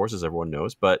about Star Wars, as everyone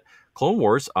knows, but Clone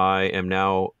Wars I am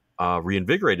now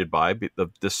reinvigorated by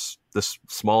this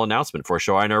small announcement for a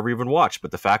show I never even watched,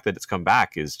 but the fact that it's come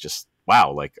back is just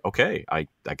wow. Like, okay, I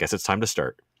guess it's time to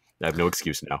start. I have no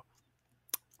excuse now.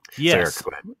 Yes. So, Eric,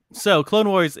 go ahead. So Clone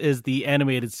Wars is the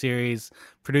animated series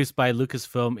produced by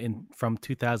Lucasfilm from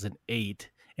 2008,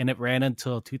 and it ran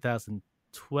until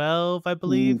 2012, I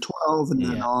believe. 12 and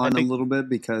then on a little bit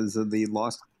because of the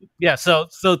Lost. Yeah, so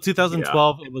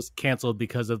 2012 it was canceled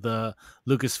because of the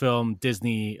Lucasfilm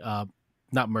Disney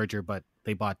not merger, but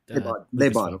they bought them.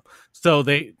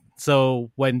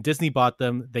 So when Disney bought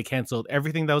them, they canceled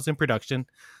everything that was in production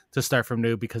to start from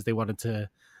new because they wanted to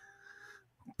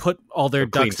put all their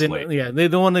ducks in. Yeah, they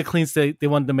don't want to clean slate. They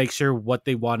wanted to make sure what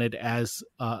they wanted as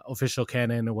official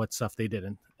canon and what stuff they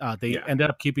didn't. They ended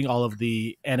up keeping all of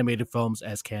the animated films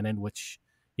as canon, which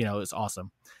is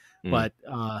awesome. But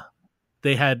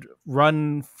they had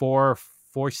run four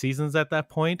seasons at that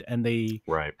point, and they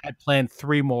had planned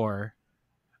 3 more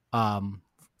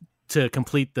to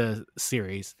complete the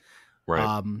series.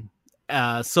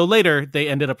 Right. So later they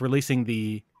ended up releasing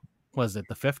the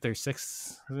 5th or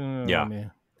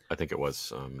 6th? I think it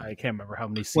was. I can't remember how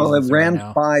many seasons. Well, it ran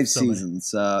now. 5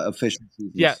 seasons, official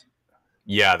seasons.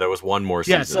 Yeah, there was one more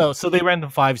season. Yeah, so they ran the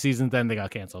 5 seasons, then they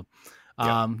got canceled.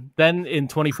 Then in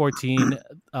 2014,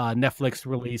 Netflix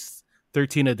released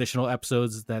 13 additional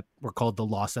episodes that were called the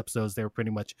Lost episodes. They were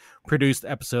pretty much produced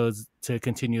episodes to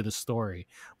continue the story,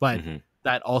 but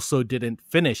that also didn't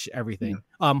finish everything.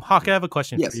 Hawk, I have a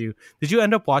question for you. Did you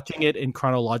end up watching it in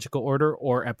chronological order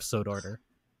or episode order?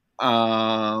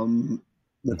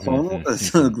 The Clone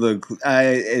Wars.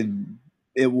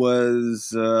 It was.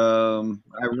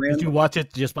 Did you watch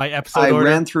it just by episode I order?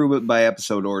 ran through it by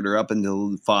episode order up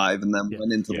until 5, and then Yeah.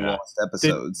 went into the lost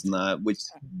episodes.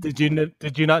 Did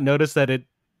you not notice that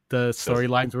the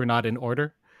storylines were not in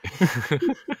order?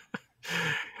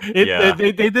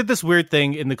 They did this weird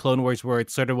thing in the Clone Wars where it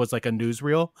sort of was like a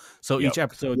newsreel. So each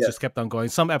episode just kept on going.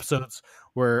 Some episodes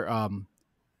were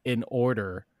in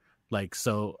order, like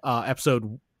so.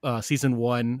 Season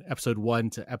 1, episode 1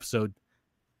 to episode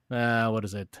what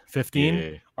is it,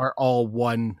 15 are all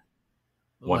one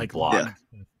like block.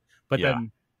 Yeah.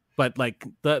 But like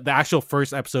the actual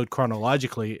first episode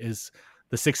chronologically is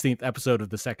the 16th episode of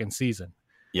the second season.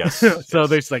 Yes. So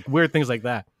there's like weird things like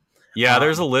that. Yeah,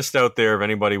 there's a list out there if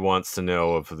anybody wants to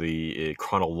know of the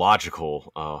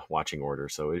chronological watching order.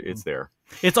 So it's there.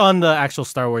 It's on the actual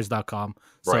StarWars.com.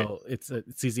 So Right.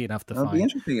 it's easy enough to It'll find. be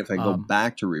interesting if I go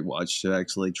back to rewatch to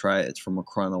actually try it from a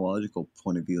chronological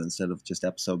point of view instead of just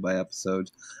episode by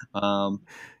episode.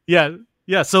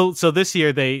 Yeah. So this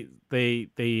year they had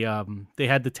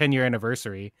the 10-year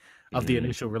anniversary of the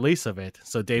initial release of it.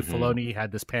 So Dave Filoni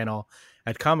had this panel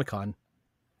at Comic-Con,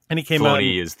 and he came out.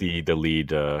 Filoni is the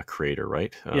lead creator,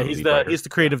 right? Yeah, he's the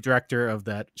creative director of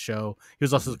that show. He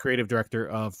was also the creative director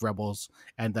of Rebels,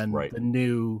 and then the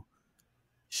new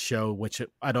show, which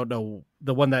I don't know,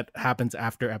 the one that happens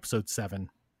after episode 7,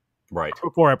 right?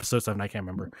 Before episode 7, I can't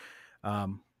remember.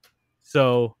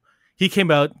 So he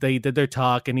came out, they did their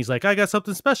talk, and he's like, "I got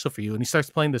something special for you," and he starts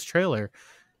playing this trailer,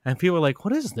 and people are like,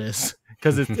 "What is this?"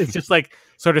 Because it's just like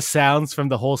sort of sounds from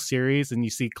the whole series, and you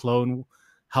see clone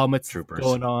helmets Troopers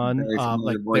going on,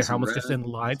 like their helmets just in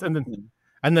lines, and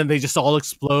then they just all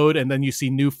explode, and then you see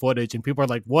new footage, and people are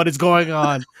like, "What is going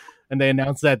on?" And they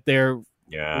announce that they're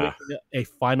a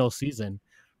final season.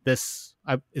 Is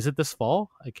it this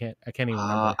fall? I can't even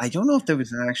remember. I don't know if there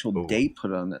was an actual date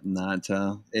put on it.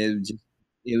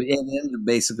 It ended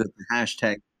basically with the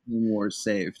hashtag Clone Wars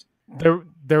saved. They're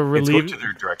relieving. It's going to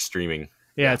their direct streaming.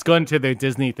 Yeah, it's going to their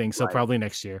Disney thing, so probably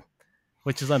next year,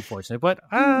 which is unfortunate. But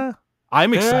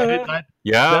I'm excited. That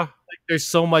there's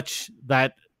so much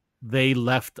that they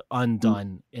left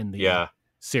undone in the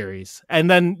series, and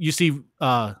then you see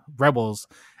Rebels,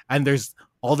 and there's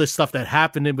all this stuff that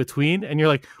happened in between, and you're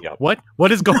like,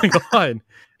 what is going on?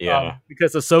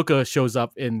 Because Ahsoka shows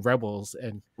up in Rebels,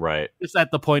 and it's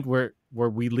at the point where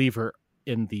we leave her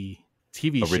in the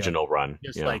TV original show. run.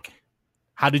 Just like,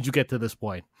 how did you get to this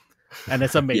point? And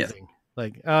it's amazing.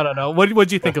 Like, I don't know. What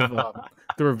do you think of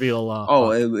the reveal?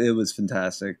 It was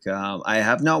fantastic. I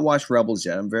have not watched Rebels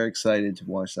yet. I'm very excited to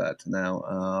watch that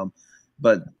now.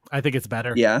 But I think it's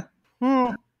better. Yeah.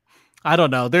 I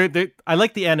don't know. I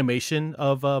like the animation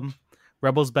of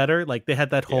Rebels better. Like they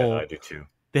had that whole. I do too.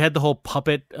 They had the whole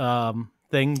puppet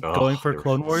thing going for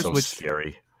Clone Wars, so which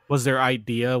scary. Was their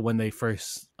idea when they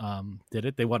first did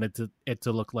it. They wanted it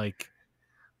to look like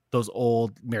those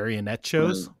old marionette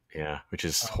shows. Yeah, which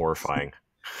is horrifying.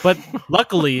 But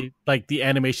luckily, like the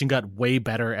animation got way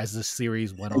better as the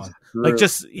series went on. Like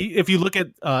just if you look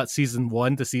at season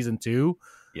 1 to season 2,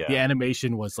 the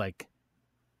animation was like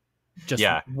just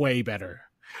way better.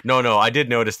 No, I did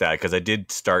notice that because I did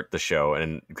start the show,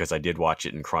 and because I did watch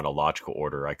it in chronological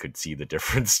order, I could see the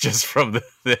difference just from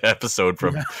the episode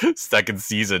from second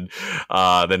season,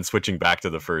 then switching back to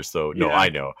the first. So I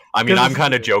know. I mean, I'm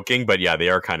kind of joking, but they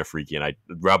are kind of freaky, and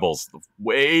Rebels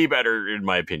way better in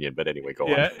my opinion. But anyway, go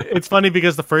on. It's funny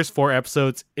because the first 4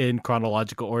 episodes in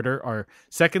chronological order are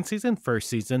second season, first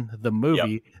season, the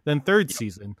movie, then third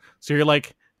season. So you're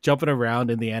like jumping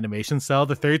around in the animation cell.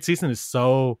 The third season is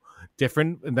so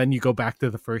different, and then you go back to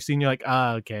the first scene, you're like,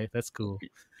 okay, that's cool.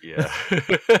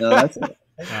 That's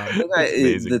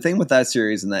the thing with that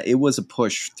series, and that it was a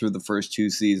push through the first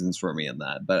 2 seasons for me in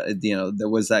that, but there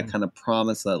was that kind of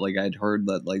promise that like I'd heard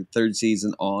that like third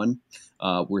season on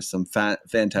were some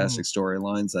fantastic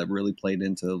storylines that really played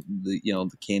into the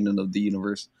the canon of the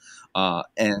universe,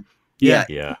 and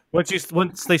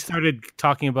once they started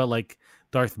talking about like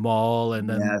Darth Maul, and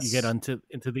then you get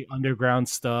into the underground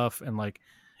stuff, and like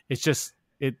it's just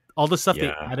all the stuff they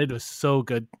added was so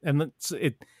good, and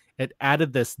it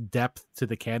added this depth to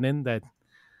the canon that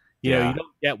you don't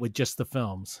get with just the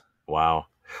films. Wow.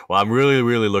 Well, I'm really,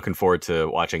 really looking forward to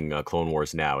watching Clone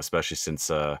Wars now, especially since,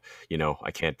 I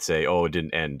can't say, it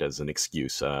didn't end as an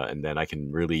excuse. And then I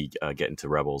can really get into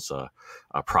Rebels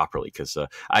properly. Because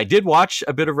I did watch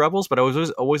a bit of Rebels, but I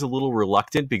was always a little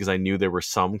reluctant because I knew there were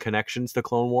some connections to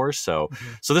Clone Wars. So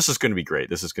this is going to be great.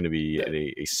 This is going to be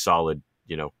a solid,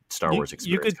 Star Wars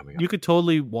experience coming up. You could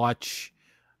totally watch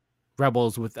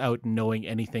Rebels without knowing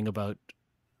anything about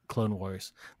Clone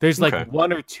Wars. There's like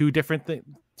 1 or 2 different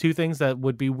two things that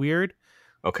would be weird.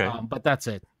 Okay. But that's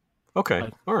it. Okay.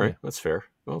 Like, All right. yeah. That's fair.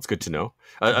 Well, it's good to know,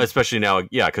 especially now.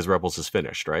 Yeah, because Rebels is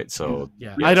finished, right? So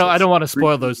Yeah, yeah, I don't want to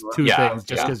spoil those two Yeah, things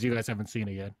just yeah. because you guys haven't seen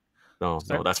it yet. No,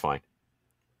 Sorry. that's fine.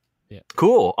 Yeah.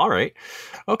 Cool. All right.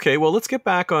 Okay. Well, let's get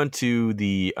back onto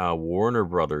the Warner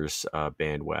Brothers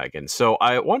bandwagon. So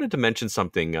I wanted to mention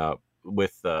something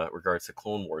with regards to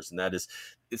Clone Wars, and that is,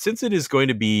 since it is going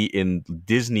to be in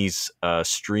Disney's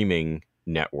streaming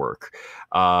network,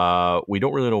 we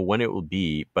don't really know when it will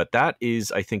be, but that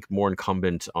is, I think, more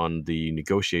incumbent on the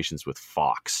negotiations with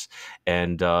Fox.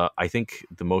 And I think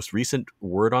the most recent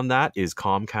word on that is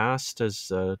Comcast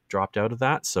has dropped out of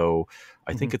that. So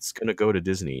I think it's going to go to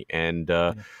Disney. And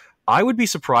I would be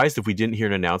surprised if we didn't hear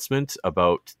an announcement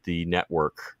about the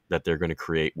network that they're going to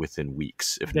create within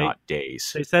weeks, if not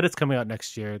days. They said it's coming out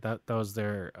next year. That was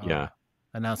their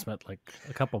announcement like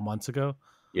a couple months ago.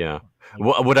 Yeah.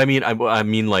 What I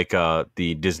mean like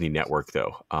the Disney network,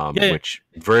 though, which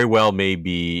very well may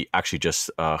be actually just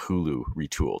Hulu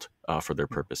retooled for their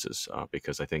purposes,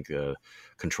 because I think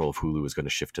control of Hulu is going to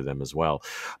shift to them as well.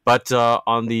 But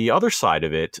on the other side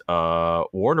of it,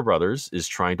 Warner Brothers is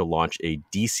trying to launch a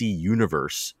DC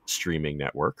Universe streaming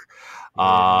network.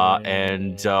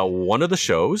 And one of the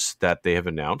shows that they have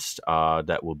announced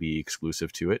that will be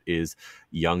exclusive to it is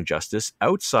Young Justice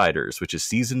Outsiders, which is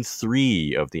season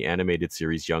 3 of the animated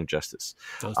series Young Justice.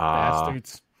 Those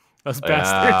bastards. Those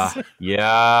bastards.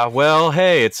 Yeah. Well,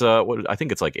 hey, it's I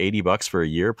think it's like $80 for a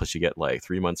year, plus you get like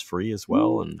 3 months free as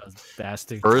well, and those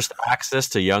bastards. First access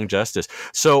to Young Justice.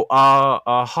 So,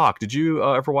 Hawk, did you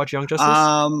ever watch Young Justice?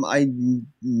 I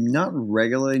not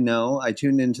regularly. No, I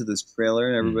tuned into this trailer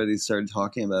and everybody started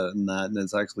talking about it, and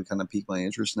it's actually kind of piqued my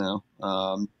interest now.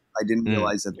 I didn't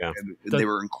realize that they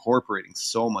were incorporating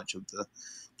so much of the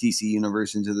DC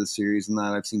universe into the series, and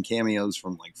that I've seen cameos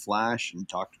from like Flash and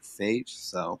Dr. Fate.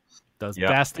 So those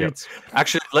bastards.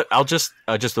 Actually, I'll just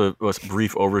a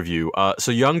brief overview.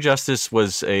 So Young Justice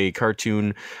was a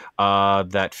cartoon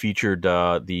that featured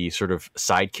the sort of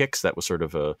sidekicks. That was sort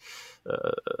of a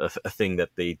thing that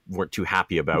they weren't too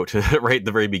happy about right at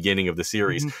the very beginning of the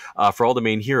series, for all the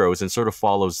main heroes, and sort of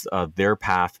follows their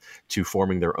path to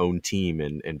forming their own team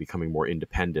and becoming more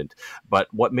independent. But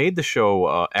what made the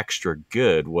show extra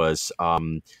good was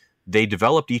they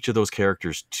developed each of those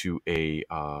characters to a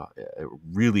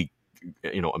really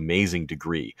amazing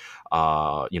degree,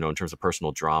 in terms of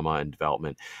personal drama and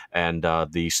development. And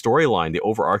the storyline, the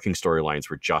overarching storylines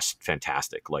were just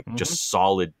fantastic, like just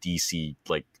solid DC,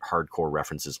 like hardcore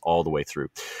references all the way through.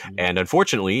 And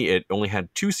unfortunately, it only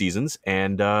had 2 seasons,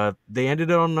 and they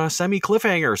ended it on a semi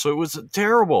cliffhanger. So it was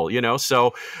terrible,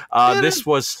 So this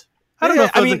was... I don't know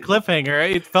if it was a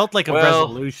cliffhanger. It felt like a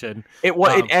resolution. It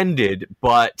ended,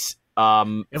 but...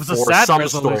 it was a sad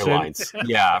resolution.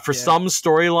 Storylines. For some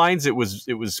storylines,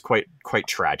 it was quite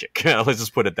tragic. Let's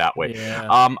just put it that way.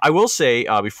 I will say,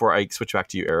 before I switch back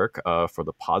to you, Eric, for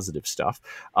the positive stuff,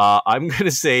 I'm going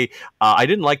to say I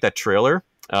didn't like that trailer.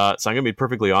 So I'm going to be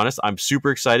perfectly honest. I'm super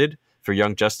excited for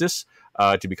Young Justice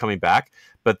to be coming back.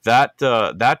 But that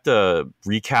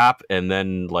recap and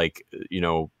then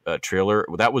trailer,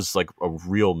 that was like a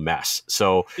real mess.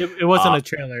 So it wasn't a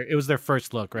trailer; it was their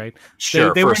first look, right?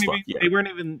 Sure, they weren't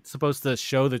even supposed to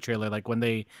show the trailer. Like when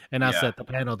they announced at the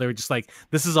panel, they were just like,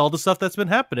 "This is all the stuff that's been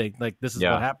happening. Like this is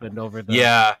what happened over the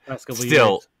past couple of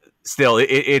years." Still,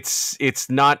 it's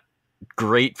not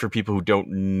great for people who don't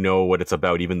know what it's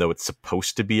about, even though it's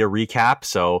supposed to be a recap.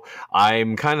 So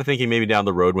I'm kind of thinking maybe down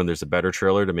the road when there's a better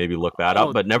trailer to maybe look that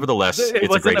up. But nevertheless, it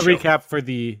wasn't a great recap for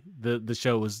the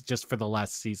show. Was just for the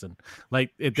last season.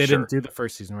 Like they didn't do the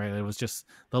first season, right? It was just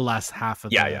the last half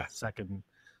of the second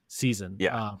season.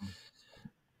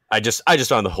 I just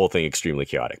found the whole thing extremely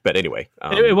chaotic. But anyway,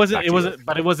 it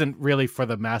wasn't really for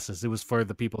the masses. It was for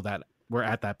the people that were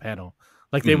at that panel.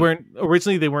 Like they weren't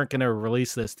going to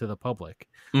release this to the public.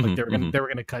 Like they were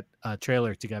going to cut a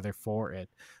trailer together for it,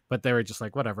 but they were just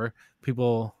like, whatever.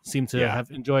 People seem to have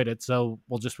enjoyed it, so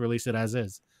we'll just release it as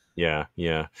is. Yeah.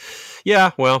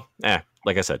 Well,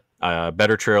 like I said,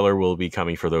 better trailer will be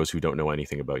coming for those who don't know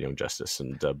anything about Young Justice,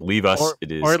 and believe us,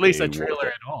 it is, or at least a trailer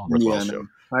at all. No.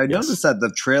 I noticed that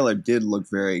the trailer did look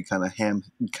very kind of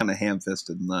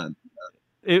ham-fisted in that.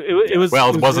 It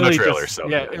wasn't really a trailer, just,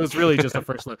 it was really just a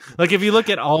first look. Like if you look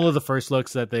at all of the first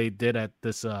looks that they did at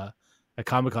this at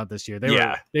Comic-Con this year,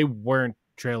 they weren't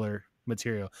trailer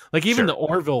material. Like even the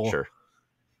Orville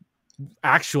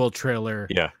actual trailer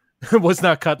was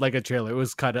not cut like a trailer. It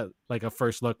was cut at like a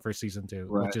first look for season 2,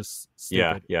 Right. which is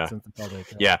Yeah, stupid. yeah. Since the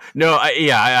public, Yeah, no,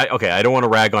 okay. I don't want to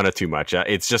rag on it too much.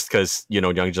 It's just because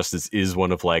Young Justice is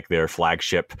one of like their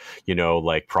flagship,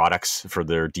 like products for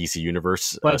their DC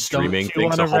Universe But streaming don't you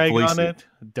thing. So want to rag hopefully, on it?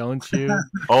 Don't you?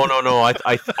 oh no,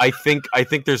 I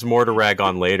think there's more to rag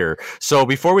on later. So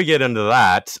before we get into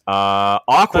that,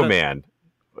 Aquaman.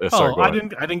 Sorry, go I ahead.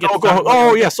 didn't get.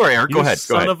 Yeah, sorry, Eric. Go ahead.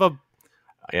 Son of a.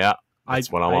 Yeah,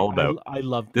 that's what I'm all about. I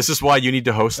love this. Is why you need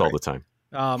to host all the time.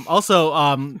 Also,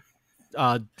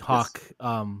 Hawk.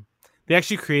 They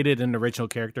actually created an original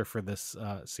character for this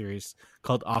series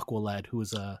called Aqualad, who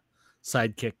was a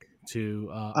sidekick to.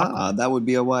 That would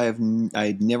be why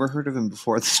I'd never heard of him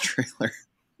before this trailer.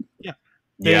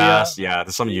 Yeah.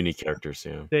 There's some unique characters.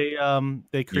 Yeah.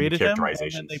 They created him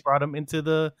and then they brought him into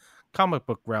the comic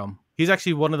book realm. He's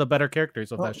actually one of the better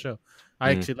characters of that show.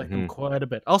 I actually like him quite a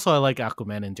bit. Also, I like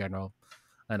Aquaman in general.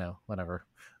 I know, whatever.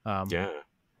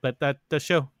 But the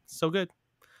show, so good.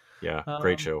 Yeah,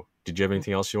 great show. Did you have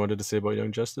anything else you wanted to say about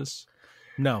Young Justice?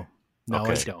 No,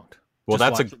 okay. I don't. Well,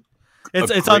 Just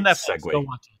that's it's on Netflix. Segue. Go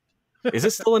watch it. Is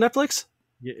it still on Netflix?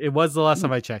 It was the last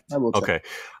time I checked. Okay.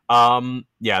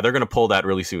 They're gonna pull that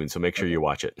really soon, so make sure you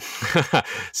watch it.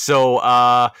 So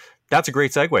that's a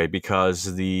great segue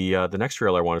because the next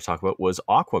trailer I want to talk about was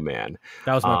Aquaman.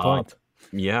 That was my point.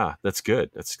 Yeah, that's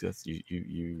good. That's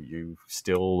you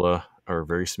still are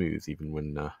very smooth even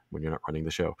when you're not running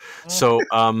the show. So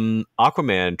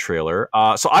Aquaman trailer.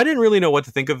 So I didn't really know what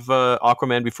to think of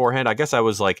Aquaman beforehand. I guess I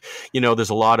was like, there's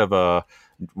a lot of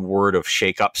word of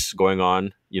shakeups going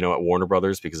on, at Warner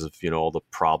Brothers because of all the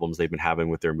problems they've been having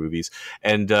with their movies.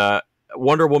 And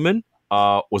Wonder Woman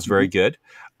was very good.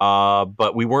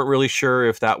 But we weren't really sure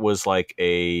if that was like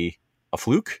a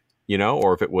fluke,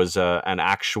 or if it was an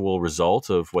actual result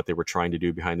of what they were trying to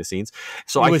do behind the scenes.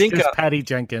 So I think just Patty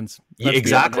Jenkins.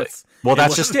 Exactly. Well,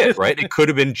 that's just it, right? It could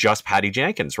have been just Patty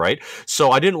Jenkins, right?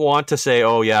 So I didn't want to say,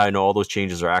 oh yeah, I know all those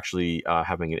changes are actually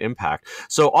having an impact.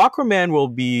 So Aquaman will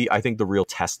be, I think, the real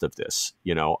test of this.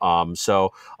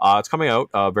 So it's coming out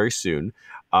very soon.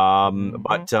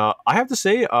 But I have to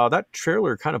say that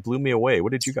trailer kind of blew me away.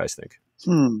 What did you guys think?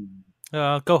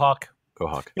 Go Hawk. Go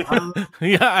Hawk.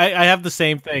 I have the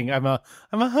same thing. I'm a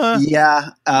Yeah,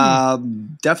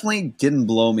 definitely didn't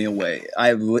blow me away.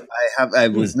 I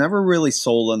was never really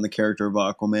sold on the character of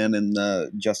Aquaman in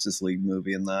the Justice League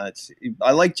movie. In that,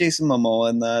 I like Jason Momoa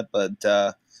in that, but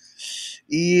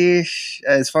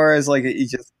as far as like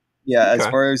as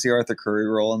far as the Arthur Curry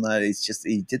role in that,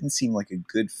 he didn't seem like a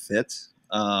good fit.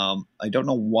 I don't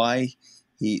know why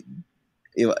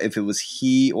if it was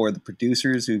he or the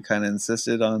producers who kind of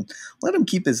insisted on let him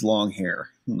keep his long hair.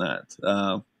 Not,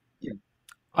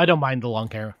 I don't mind the long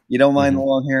hair. You don't mind the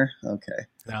long hair? Okay.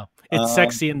 No, it's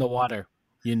sexy in the water.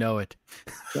 You know it.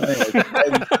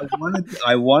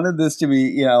 I wanted this to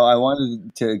be, I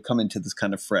wanted to come into this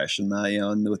kind of fresh and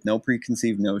and with no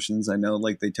preconceived notions. I know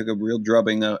like they took a real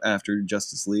drubbing after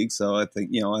Justice League, so I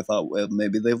think I thought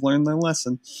maybe they've learned their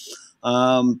lesson.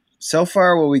 So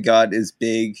far, what we got is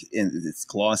big, and it's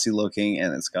glossy looking,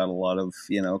 and it's got a lot of,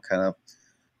 kind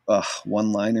of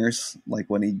one-liners, like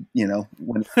when he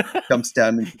jumps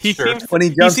down, into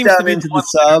the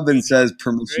sub and says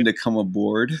permission to come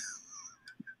aboard.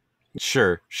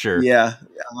 Sure. Yeah,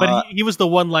 but he was the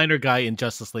one-liner guy in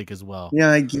Justice League as well.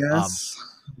 Yeah, I guess.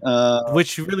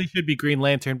 Which really should be Green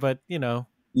Lantern, but Yeah.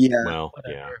 Well,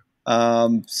 whatever.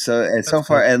 So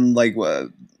far, and like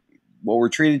what we're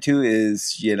treated to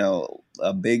is,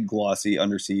 a big glossy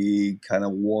undersea kind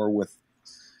of war with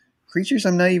creatures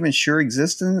I'm not even sure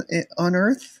exist on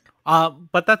Earth.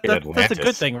 But that's a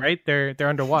good thing, right? They're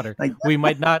underwater.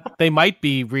 They might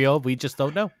be real. We just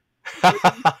don't know.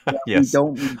 Yes.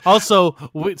 Also,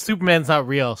 Superman's not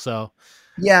real, so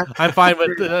yeah, I'm fine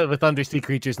with undersea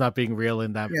creatures not being real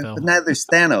in that film. But now there's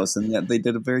Thanos, and yet they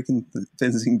did a very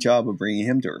convincing job of bringing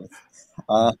him to Earth.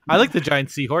 I like the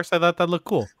giant seahorse. I thought that looked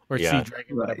cool, or sea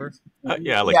dragon, whatever. I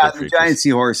like the giant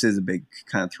seahorse is a big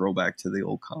kind of throwback to the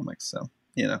old comics. So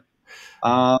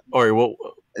all right. Well,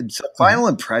 so final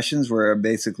impressions were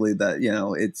basically that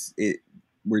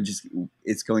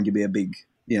it's going to be a big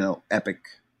epic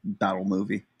battle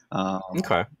movie.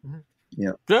 Okay.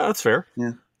 Yeah, that's fair.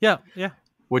 Yeah.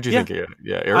 What'd you think?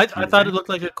 Yeah, Eric, I thought it looked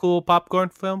like a cool popcorn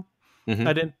film. Mm-hmm.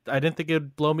 I didn't think it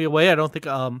would blow me away. I don't think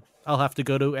I'll have to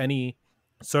go to any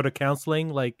sort of counseling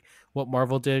like what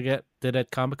Marvel did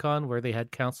at Comic-Con, where they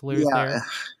had counselors there.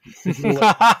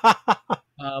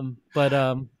 But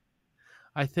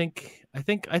I think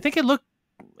it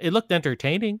looked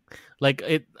entertaining. Like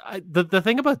the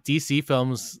thing about DC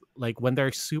films, like when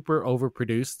they're super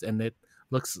overproduced and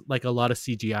looks like a lot of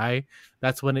CGI,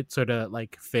 that's when it sort of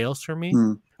like fails for me.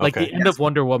 Hmm. Like Okay. the end of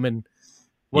Wonder Woman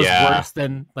was Yeah. worse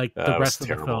than like the That was rest of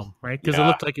the terrible. film, right? Because it Yeah.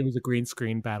 looked like it was a green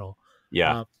screen battle.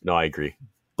 Yeah. No, I agree.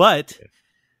 But Yeah.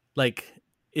 like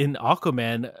in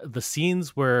Aquaman, the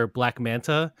scenes where Black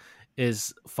Manta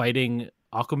is fighting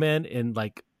Aquaman in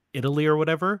like Italy or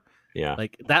whatever, Yeah.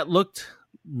 like that looked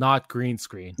not green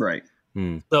screen. Right.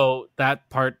 So that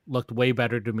part looked way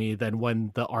better to me than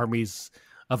when the armies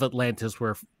of Atlantis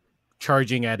were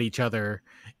charging at each other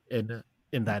in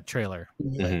that trailer.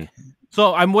 Mhm.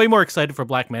 So I'm way more excited for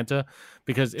Black Manta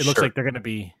because it looks Sure. like they're going to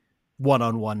be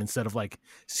one-on-one instead of like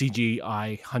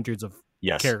CGI hundreds of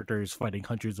Yes. characters fighting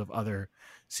hundreds of other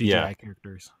CGI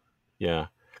characters. Yeah.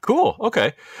 Cool.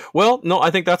 Okay. Well, no, I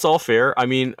think that's all fair. I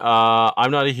mean, I'm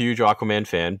not a huge Aquaman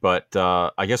fan, but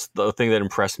I guess the thing that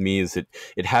impressed me is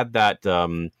it had that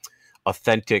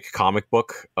authentic comic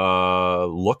book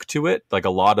look to it. Like a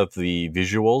lot of the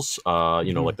visuals,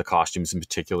 like the costumes in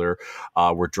particular,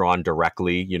 were drawn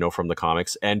directly, from the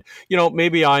comics. And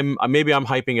maybe I'm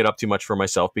hyping it up too much for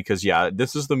myself because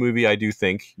this is the movie I do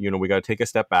think we got to take a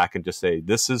step back and just say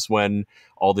this is when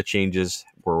all the changes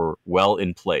were well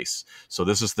in place. So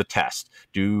this is the test.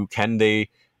 Can they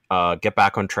get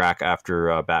back on track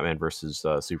after Batman versus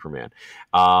Superman?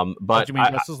 But you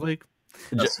mean Justice League?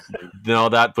 No,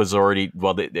 that was already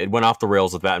it went off the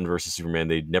rails with Batman versus Superman.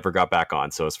 They never got back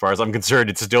on. So as far as I'm concerned,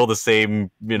 it's still the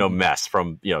same mess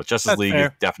from Justice That's League fair.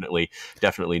 is definitely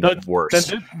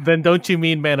worse. Then don't you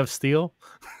mean Man of Steel?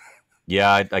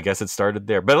 Yeah, I guess it started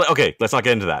there. But okay, let's not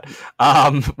get into that.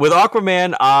 With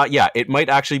Aquaman, it might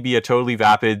actually be a totally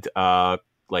vapid,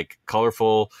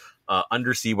 colorful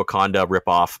undersea Wakanda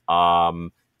ripoff.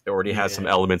 It already has some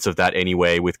elements of that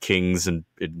anyway, with kings and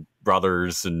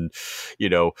brothers and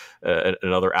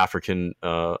another African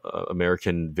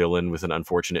American villain with an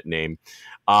unfortunate name.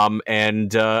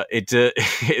 It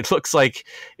looks like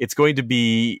it's going to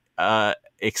be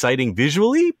exciting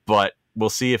visually, but we'll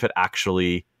see if it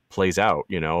actually plays out,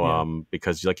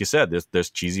 because like you said, there's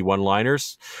cheesy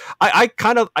one-liners. I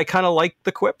kind of like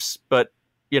the quips, but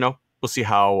we'll see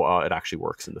how it actually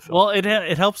works in the film. Well,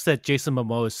 it helps that Jason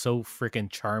Momoa is so freaking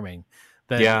charming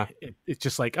that it's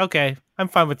just like, okay, I'm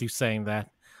fine with you saying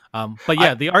that. But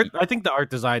yeah, I think the art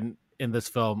design in this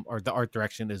film, or the art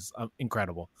direction, is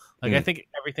incredible. Like, I think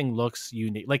everything looks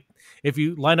unique. Like, if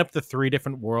you line up the 3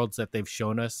 different worlds that they've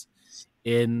shown us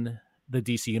in the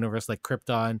DC universe, like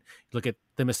Krypton, look at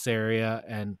Themyscira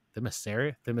and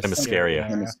Themyscira,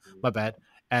 my bad,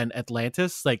 and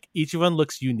Atlantis. Like, each of them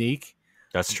looks unique.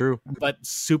 That's true, but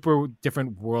super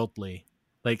different worldly.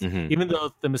 Like, even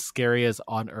though Themyscira is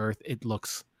on Earth, it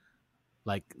looks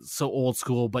like so old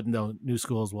school, but no, new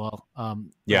school as well.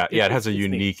 It has a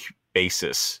unique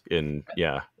basis in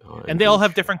and they all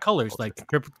have different colors. Like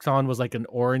Krypton was like an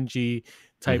orangey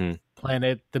type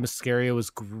planet. Themyscira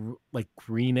was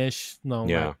greenish,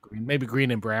 green, maybe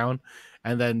green and brown,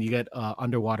 and then you get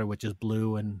underwater, which is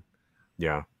blue and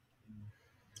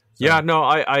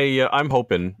I'm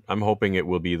hoping it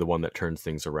will be the one that turns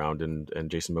things around, and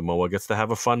Jason Momoa gets to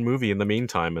have a fun movie in the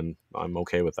meantime, and I'm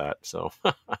okay with that. So,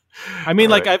 I mean,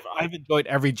 like, right. I've enjoyed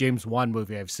every James Wan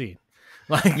movie I've seen.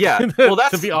 Like, well,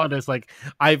 that's to be honest. Like,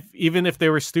 even if they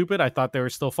were stupid, I thought they were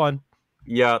still fun.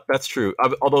 Yeah, that's true.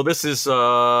 Although this is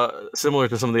similar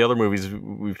to some of the other movies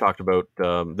we've talked about,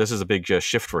 this is a big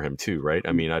shift for him too, right?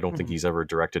 I mean, I don't think he's ever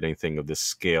directed anything of this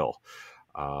scale.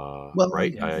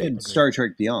 Right? Star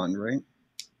Trek Beyond, right?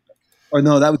 Or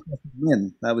no, that was Justin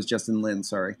Lin. Justin Lin.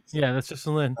 Sorry. Yeah, that's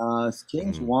Justin Lin.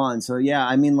 James Wan. So yeah,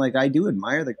 I mean, like, I do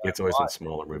admire the guy. It's always been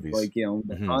smaller movies. Like,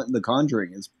 The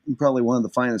Conjuring is probably one of the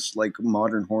finest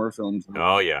modern horror films.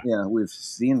 Yeah, we've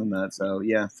seen in that. So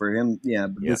yeah, for him,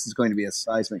 but this is going to be a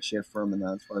seismic shift for him in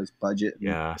that as far as budget.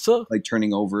 Yeah, so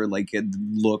turning over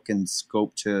look and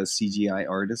scope to CGI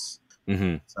artists.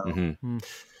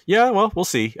 Yeah, well, we'll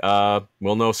see.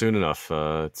 We'll know soon enough.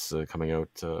 It's coming out.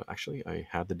 Actually, I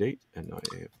had the date and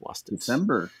I have lost it.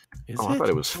 December. I thought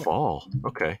it was fall.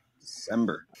 Okay.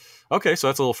 December. Okay, so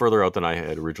that's a little further out than I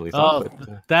had originally thought.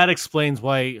 That explains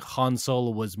why Han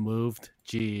Solo was moved.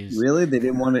 Jeez. Really? They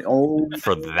didn't want it? Oh,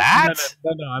 for that?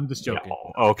 No, I'm just joking.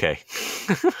 No. Okay.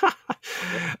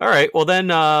 All right. Well, then,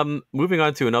 moving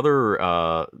on to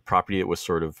another property that was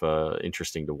sort of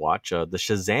interesting to watch, the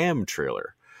Shazam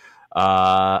trailer.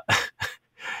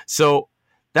 So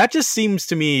that just seems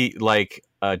to me like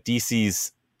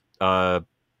DC's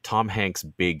Tom Hanks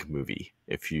big movie,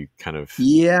 if you kind of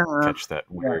catch that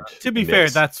weird to be fair,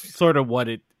 that's sort of what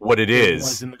it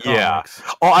is in the comics.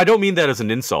 I don't mean that as an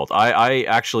insult. I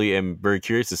actually am very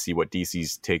curious to see what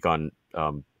DC's take on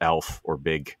Elf or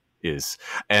Big is.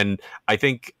 And I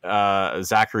think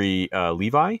Zachary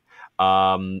Levi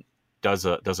does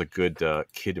a good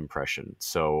kid impression.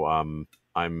 So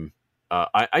I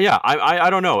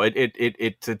don't know.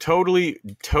 It's a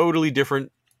totally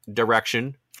different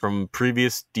direction from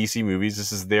previous DC movies.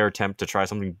 This is their attempt to try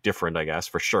something different, I guess,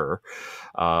 for sure.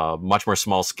 Much more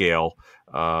small scale,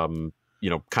 kind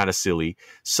of silly.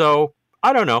 So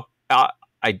I don't know.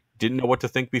 I didn't know what to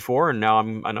think before, and now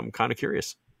I'm kind of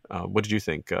curious. What did you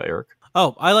think, Eric?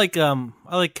 Oh, I like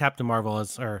Captain Marvel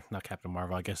or not Captain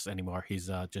Marvel, I guess anymore. He's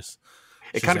just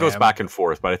it kind of goes back and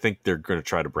forth, but I think they're going to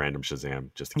try to brand him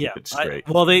Shazam just to keep it straight.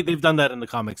 They've done that in the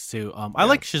comics too. I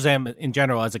like Shazam in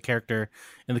general as a character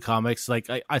in the comics. Like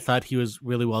I thought he was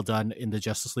really well done in the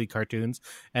Justice League cartoons,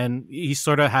 and he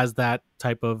sort of has that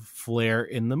type of flair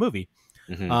in the movie.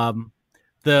 Mm-hmm.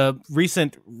 The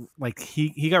recent, like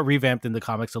he got revamped in the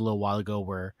comics a little while ago,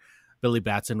 where Billy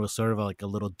Batson was sort of like a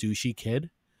little douchey kid.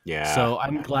 Yeah. So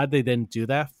I'm glad they didn't do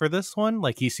that for this one.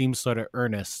 Like he seems sort of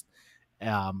earnest.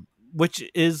 Which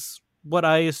is what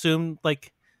I assume,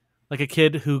 like a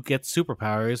kid who gets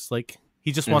superpowers. Like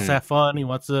he just wants to have fun. He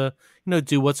wants to,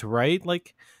 do what's right.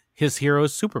 Like his hero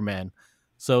is Superman,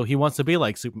 so he wants to be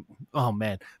like Oh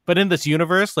man! But in this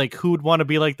universe, like who would want to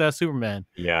be like that Superman?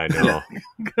 Yeah, I know.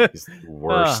 He's the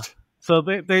worst. So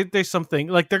there's something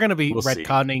like they're gonna be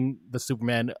retconning the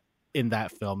Superman in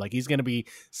that film. Like he's gonna be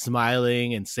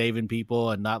smiling and saving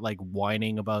people and not like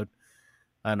whining about,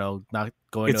 I don't know, not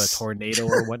going to a tornado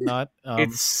or whatnot.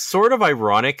 It's sort of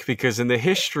ironic because in the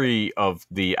history of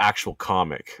the actual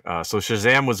comic, so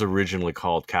Shazam was originally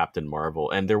called Captain Marvel,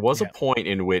 and there was a point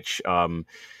in which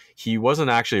he wasn't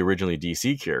actually originally a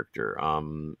DC character,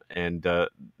 and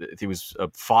he was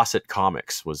Fawcett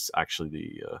Comics was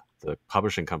actually the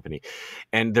publishing company,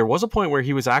 and there was a point where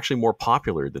he was actually more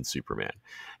popular than Superman.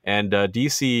 And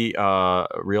DC,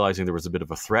 realizing there was a bit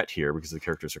of a threat here because the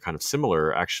characters are kind of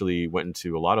similar, actually went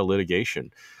into a lot of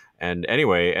litigation. And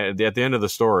anyway, at the end of the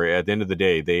story, at the end of the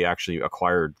day, they actually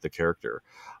acquired the character.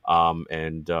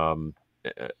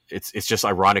 It's just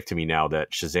ironic to me now that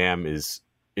Shazam is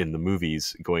in the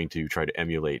movies going to try to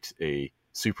emulate a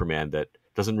Superman that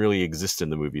doesn't really exist in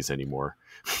the movies anymore.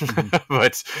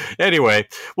 But anyway,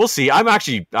 we'll see. I'm not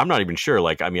even sure.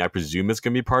 Like, I mean, I presume it's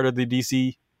going to be part of the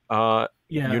DC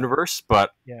universe,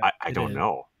 but I don't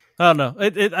know. I don't know.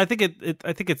 I think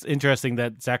it's interesting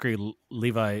that Zachary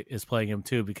Levi is playing him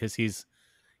too, because he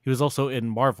was also in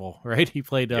Marvel, right? He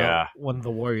played one of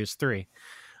the Warriors 3.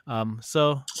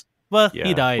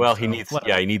 He died. Well, he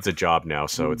needs a job now,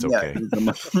 so it's okay. He's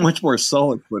a much more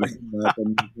solid footing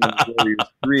than Warriors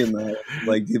 3 in that.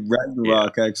 Like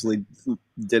Ragnarok actually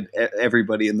did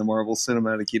everybody in the Marvel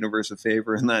Cinematic Universe a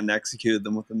favor and then executed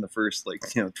them within the first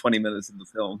 20 minutes of the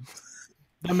film.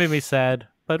 That made me sad,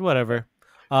 but whatever.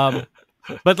 But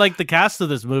like the cast of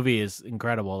this movie is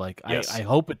incredible. Like I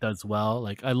hope it does well.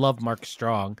 Like I love Mark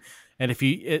Strong, and if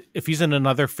he's in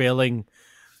another failing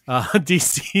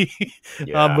DC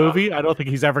movie, I don't think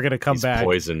he's ever going to come back.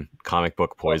 Poison, comic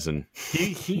book poison.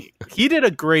 He did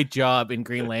a great job in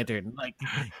Green Lantern. Like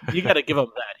you got to give him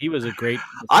that. He was a great.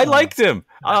 I liked him.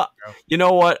 You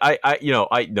know what? I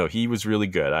know he was really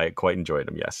good. I quite enjoyed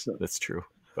him. Yes, that's true.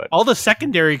 But all the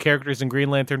secondary characters in Green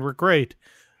Lantern were great.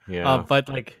 Yeah, but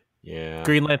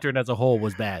Green Lantern as a whole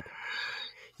was bad.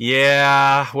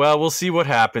 Yeah, well, we'll see what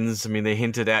happens. I mean, they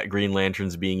hinted at Green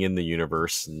Lanterns being in the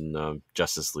universe and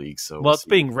Justice League. So it's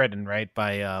being written right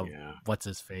by what's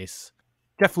his face,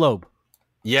 Jeff Loeb.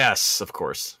 Yes, of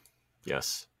course.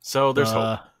 Yes. So there's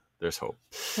hope. There's hope.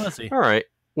 Let's see. All right.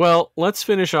 Well, let's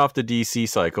finish off the DC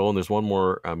cycle, and there's one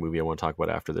more movie I want to talk about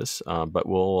after this. But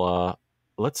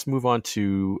let's move on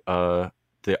to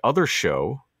the other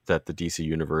show that the DC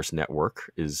Universe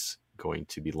Network is going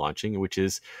to be launching, which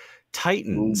is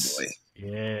Titans. Oh boy.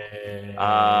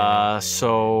 Yeah.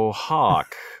 So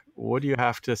Hawk, what do you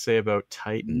have to say about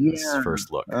Titans?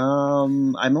 First look.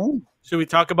 Should we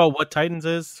talk about what Titans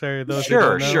is? For those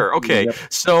Sure. Okay. Yep.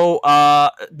 So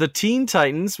the Teen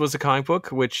Titans was a comic book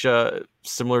which,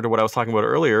 similar to what I was talking about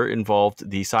earlier, involved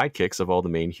the sidekicks of all the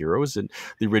main heroes. And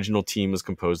the original team was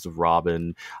composed of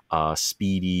Robin,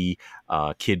 Speedy,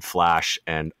 Kid Flash,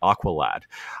 and Aqualad.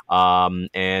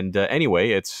 Anyway,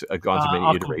 it's gone through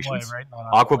many iterations. Right?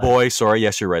 Aquaboy, sorry.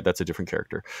 Yes, you're right. That's a different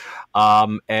character.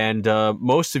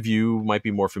 Most of you might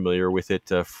be more familiar with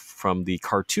it from the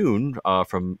cartoon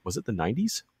from, was it the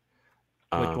 90s?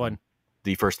 Which one?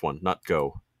 The first one, not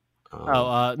Go.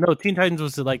 No, Teen Titans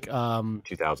was like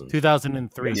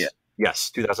 2003. Yes.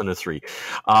 Yes, 2003.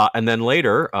 And then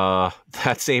later,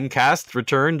 that same cast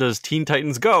returned as Teen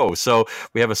Titans Go. So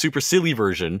we have a super silly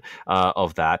version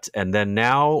of that. And then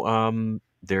now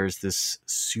there's this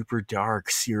super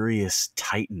dark, serious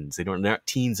Titans. They're not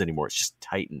teens anymore. It's just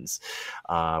Titans,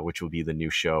 which will be the new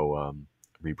show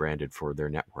rebranded for their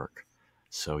network.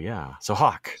 So yeah. So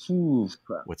Hawk, Ooh,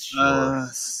 what's your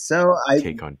so I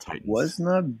take on Titans? was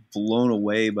not blown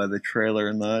away by the trailer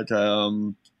in that.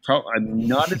 I'm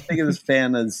not as big of a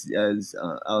fan as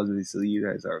obviously you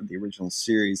guys are of the original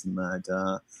series in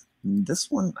that. This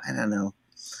one, I don't know.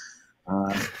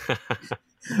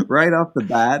 Right off the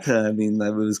bat, I mean,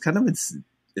 it was kind of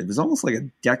it was almost like a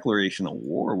declaration of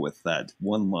war with that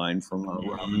one line from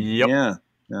Robin. Yep. Yeah.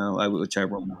 No,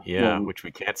 which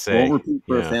we can't say. Won't repeat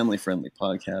for a family-friendly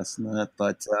podcast and that,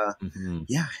 but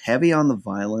yeah, heavy on the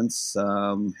violence,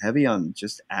 heavy on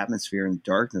just atmosphere and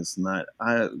darkness and that.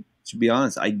 To be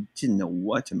honest, I didn't know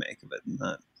what to make of it and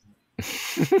that.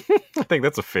 I think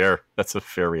that's a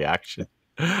fair reaction.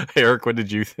 Eric, what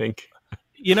did you think?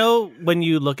 You know, when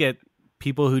you look at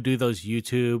people who do those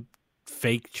YouTube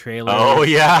fake trailers. Oh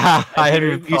yeah, I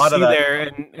hadn't thought of that.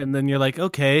 There, and then you're like,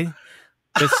 okay,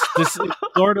 this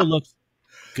sort of looks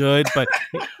good, but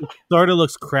it sort of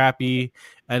looks crappy,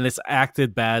 and it's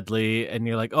acted badly, and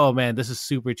you're like, oh man, this is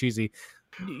super cheesy.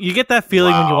 You get that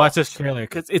feeling when you watch this trailer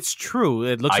because it's true.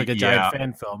 It looks like a giant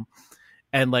fan film,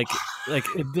 and like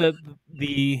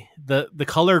the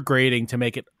color grading to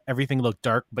make everything look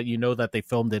dark, but you know that they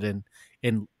filmed it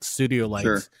in studio lights.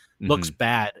 Sure. Looks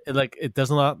bad. It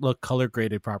does not look color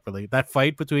graded properly. That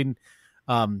fight between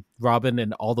Robin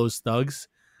and all those thugs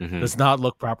does not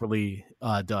look properly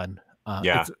done.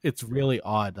 It's really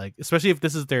odd. Like, especially if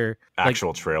this is their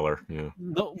actual trailer. Yeah.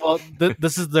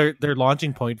 This is their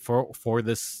launching point for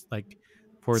this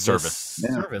service.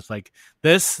 Service. Like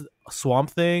this Swamp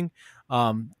Thing.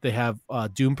 They have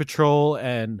Doom Patrol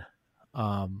and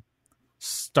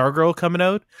Stargirl coming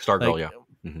out. Stargirl, yeah.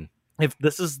 Mm-hmm. If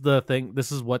this is the thing,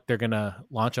 this is what they're gonna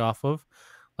launch off of.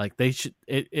 Like they should.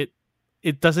 It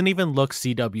doesn't even look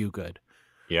CW good.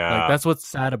 Yeah, like that's what's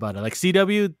sad about it. Like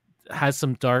CW has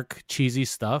some dark, cheesy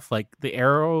stuff. Like the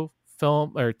Arrow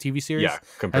film or TV series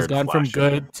has gone from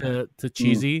good to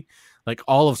cheesy. Like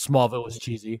all of Smallville was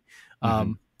cheesy,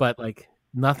 but like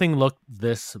nothing looked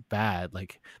this bad.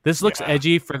 Like this looks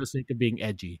edgy for the sake of being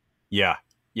edgy. Yeah.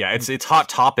 Yeah, it's Hot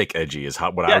Topic edgy is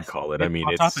what I would call it. I mean,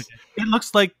 it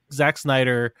looks like Zack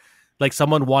Snyder, like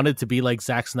someone wanted to be like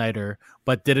Zack Snyder,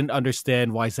 but didn't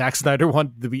understand why Zack Snyder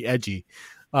wanted to be edgy.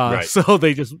 Right. So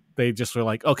they just were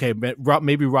like, okay,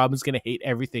 maybe Robin's gonna hate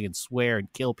everything and swear and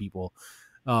kill people.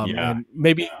 And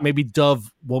maybe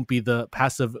Dove won't be the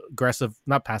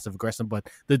not passive aggressive, but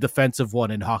the defensive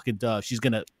one in Hawk and Dove. She's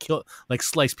gonna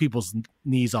slice people's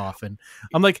knees off, and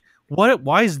I'm like, what?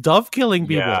 Why is Dove killing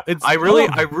people? Yeah. I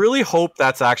really hope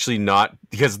that's actually not,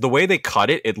 because the way they cut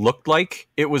it, it looked like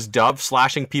it was Dove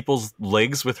slashing people's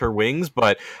legs with her wings,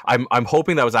 but I'm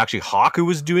hoping that was actually Hawk who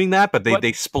was doing that, but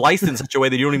they spliced in such a way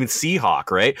that you don't even see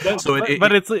Hawk, right?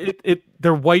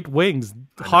 They're white wings.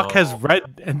 Hawk has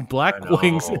red and black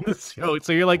wings in the show,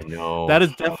 so you're like, that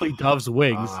is definitely Dove's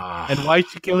wings. And why is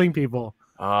she killing people?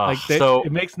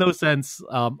 It makes no sense.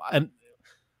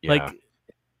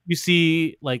 You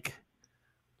see,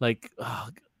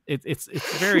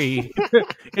 it's very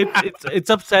it's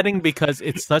upsetting because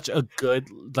it's such a good,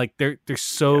 like they're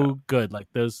so good. Like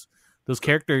those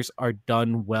characters are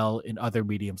done well in other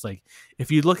mediums. Like if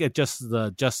you look at just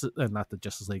not the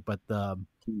Justice League, but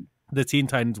the Teen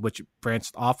Titans, which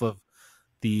branched off of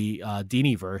the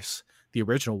Diniverse, the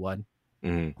original one,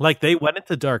 like they went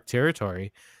into dark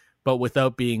territory, but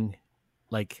without being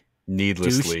like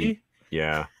needlessly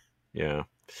douchey.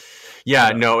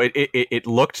 Yeah, no, it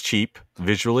looked cheap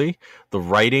visually. The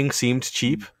writing seemed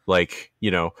cheap, like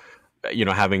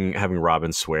having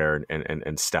Robin swear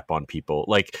and step on people.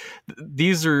 Like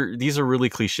these are really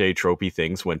cliche tropey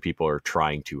things when people are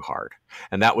trying too hard,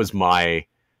 and that was my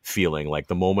feeling. Like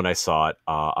the moment I saw it,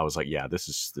 I was like, yeah, this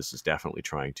is definitely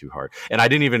trying too hard. And I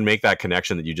didn't even make that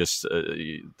connection that you just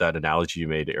that analogy you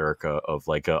made, Erica, of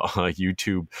like a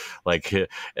YouTube like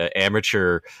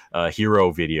amateur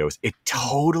hero videos. It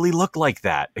totally looked like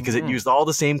that because it used all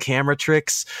the same camera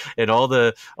tricks and all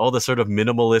the sort of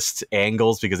minimalist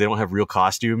angles because they don't have real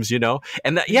costumes, and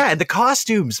and the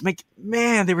costumes, like,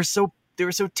 man, they were so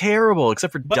terrible,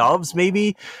 except for Dove's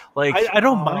maybe. Like I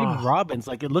don't mind Robin's.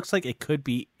 Like it looks like it could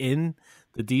be in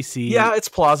the DC. Yeah, it's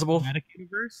plausible.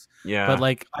 Universe. Yeah, but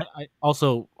like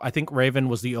I think Raven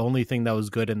was the only thing that was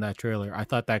good in that trailer. I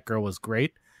thought that girl was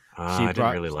great. I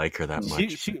didn't really like her that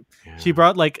much. She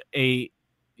brought like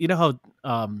how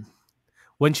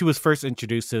when she was first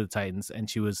introduced to the Titans and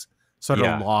she was sort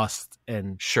of lost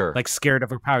and like scared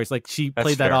of her powers. Like she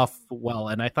played that off well,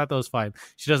 and I thought that was fine.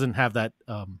 She doesn't have that.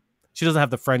 She doesn't have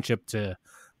the friendship to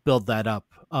build that up.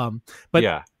 But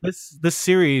yeah, this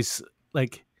series,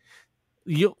 like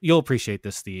you'll appreciate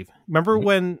this, Steve. Remember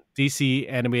when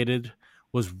DC animated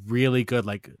was really good,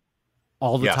 like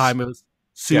all the Yes. time? It was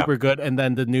super good, and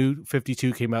then the new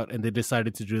 52 came out, and they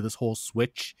decided to do this whole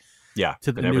switch. yeah,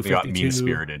 To the and new everything got 52. mean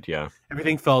spirited. Yeah,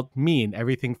 Everything felt mean.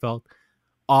 Everything felt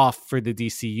off for the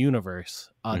DC universe.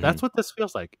 That's what this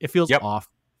feels like. It feels Yep. off.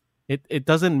 It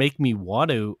doesn't make me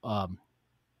want to No.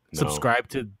 subscribe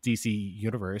to DC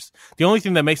Universe. The only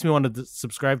thing that makes me want to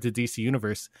subscribe to DC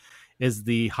Universe is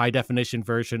the high definition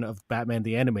version of Batman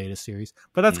the Animated Series,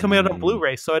 but that's coming out on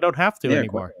Blu-ray, so I don't have to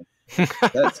anymore.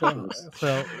 That's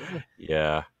So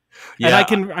Yeah, and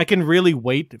I can really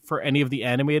wait for any of the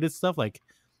animated stuff, like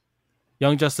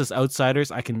Young Justice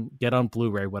Outsiders. I can get on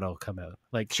Blu-ray when it'll come out.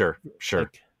 Like sure.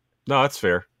 like, No, that's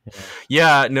fair.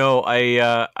 yeah. Yeah, no,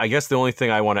 I guess the only thing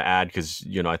I want to add, because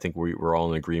I think we're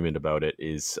all in agreement about it,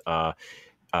 is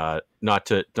not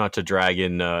to drag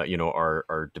in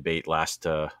our debate last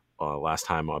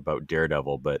time about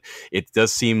Daredevil, but it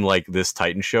does seem like this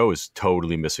Titan show is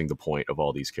totally missing the point of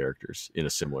all these characters in a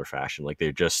similar fashion. Like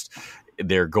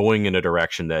they're going in a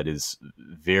direction that is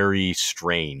very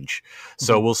strange.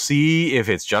 So we'll see if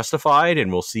it's justified,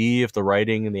 and we'll see if the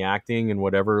writing and the acting and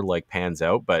whatever like pans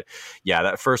out. But yeah,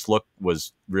 that first look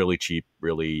was really cheap,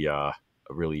 really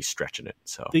stretching it.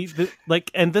 So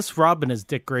and this Robin is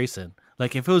Dick Grayson.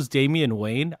 Like if it was Damian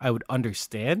Wayne, I would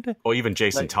understand. or even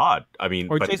Jason Todd. I mean,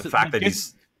 or but Jason- the fact that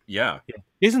Jason-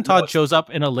 Jason Todd shows up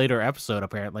in a later episode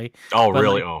apparently. Oh, But,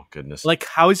 really? like- Oh, goodness. Like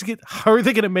how are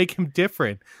they going to make him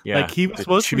different? Yeah, Like he was the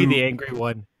supposed to be two- the angry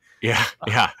one. Yeah.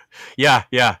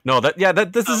 No,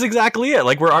 this is exactly it.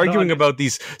 Like we're arguing about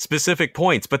these specific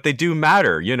points, but they do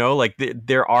matter. Like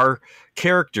there are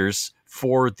characters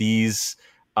for these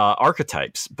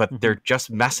archetypes, but they're just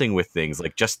messing with things,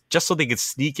 like just so they could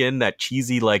sneak in that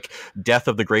cheesy like death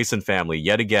of the Grayson family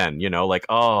yet again. Like,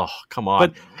 oh, come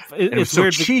on. But it was it's so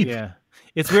weird. cheap. Yeah,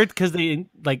 it's weird because they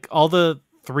like all the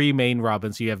three main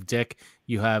Robins. You have Dick,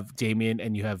 you have Damian,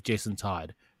 and you have Jason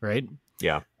Todd, right?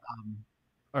 Yeah.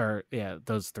 Or yeah,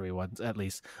 those three ones at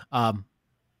least.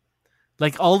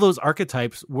 Like all those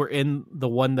archetypes were in the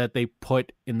one that they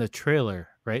put in the trailer,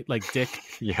 right? Like Dick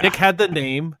Yeah. Dick had the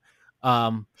name.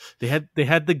 They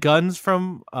had the guns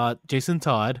from Jason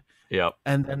Todd, Yep.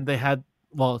 and then they had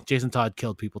Jason Todd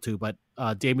killed people too, but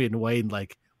Damian Wayne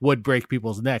like would break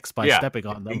people's necks by stepping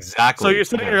on them. Exactly. So you're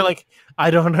sitting here like, I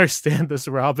don't understand this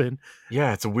Robin.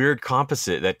 Yeah, it's a weird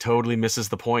composite that totally misses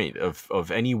the point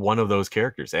of any one of those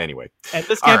characters. Anyway. And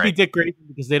this can't All be right. Dick Grayson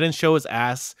because they didn't show his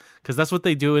ass, because that's what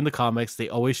they do in the comics. They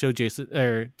always show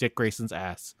Dick Grayson's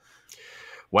ass.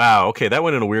 Wow. Okay, that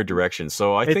went in a weird direction.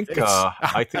 So I think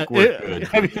we're good.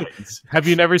 Have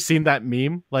you never seen that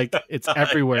meme? Like it's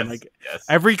everywhere. Like Yes.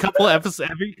 every couple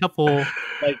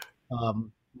like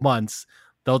months,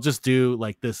 they'll just do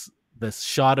like this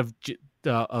shot of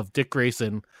Dick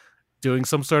Grayson doing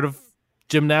some sort of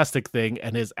gymnastic thing,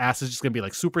 and his ass is just gonna be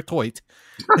like super tight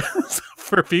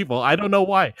for people. I don't know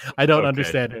why. I don't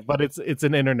understand it, but it's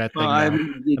an internet thing. Well, now.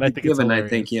 and I think it's I hilarious.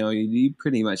 think you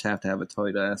pretty much have to have a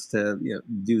toy ass to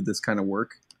do this kind of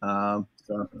work. So,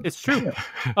 It's true.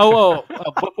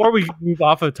 Before we move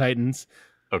off of Titans,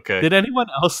 Okay. did anyone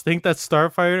else think that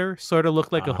Starfighter sort of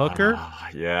looked like a hooker?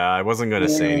 Yeah, I wasn't going to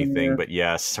say anything, but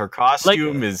yes, her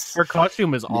costume is. Her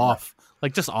costume is off,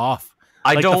 like just off.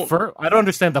 I Like, don't. the fur. I don't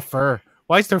understand the fur.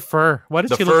 Why is there fur? Why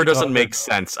does The she look fur like a doesn't hooker? make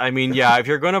sense. I mean, yeah, if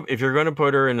you're gonna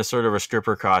put her in a sort of a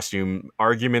stripper costume,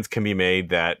 arguments can be made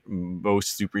that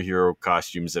most superhero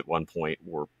costumes at one point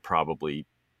were probably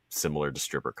similar to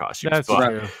stripper costumes. That's but,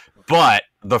 true. but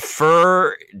the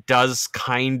fur does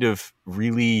kind of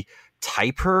really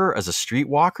type her as a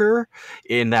streetwalker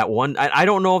in that one. I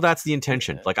don't know if that's the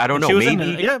intention. Like, I don't know. She was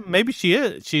Maybe maybe she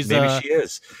is. She's maybe she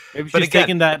is. Maybe But she's again-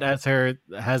 taking that as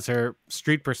her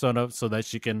street persona so that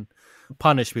she can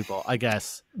punish people, I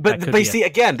guess. That But could but be see,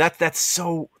 again, that's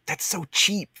so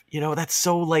cheap. That's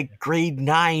so like grade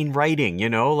 9 writing.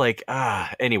 Like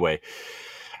Anyway,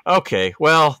 okay.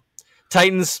 Well,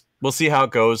 Titans. We'll see how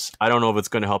it goes. I don't know if it's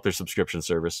going to help their subscription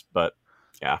service, but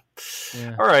yeah.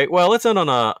 Yeah. All right. Well, let's end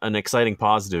on an exciting,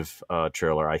 positive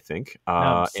trailer, I think.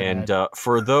 I'm sad. And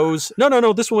for those,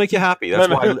 no, this will make you happy. That's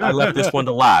No, why no. I left this one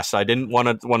to last. I didn't want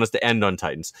us to end on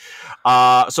Titans.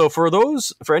 So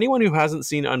for anyone who hasn't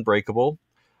seen Unbreakable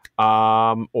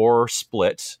or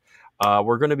Split,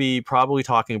 we're going to be probably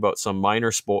talking about some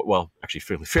minor actually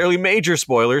fairly major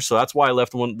spoilers. So that's why I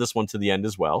left this one to the end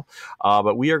as well.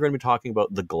 But we are going to be talking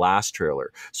about the Glass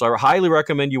trailer. So I highly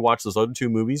recommend you watch those other two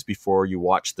movies before you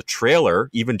watch the trailer,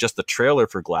 even just the trailer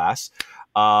for Glass,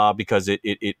 because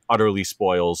it utterly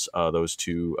spoils those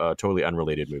two totally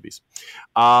unrelated movies.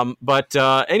 But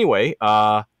anyway,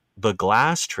 the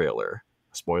Glass trailer,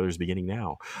 spoilers beginning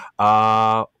now.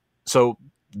 So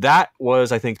that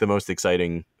was, I think, the most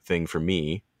exciting thing for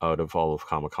me out of all of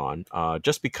Comic-Con,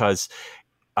 just because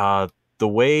the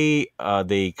way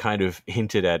they kind of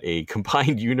hinted at a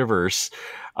combined universe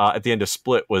at the end of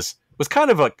Split was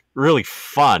kind of like really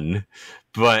fun,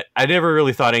 but I never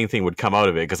really thought anything would come out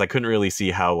of it because I couldn't really see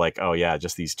how, like, oh yeah,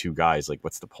 just these two guys, like,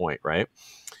 what's the point, right?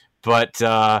 But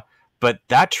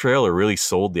that trailer really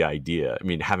sold the idea. I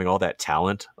mean, having all that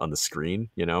talent on the screen,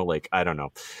 like, I don't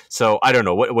know. So I don't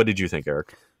know. What did you think,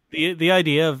 Eric? The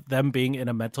idea of them being in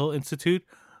a mental institute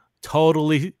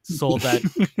totally sold that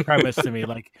premise to me.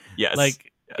 Like, yes,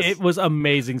 it was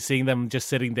amazing seeing them just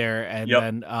sitting there, and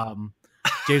then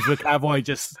James McAvoy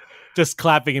just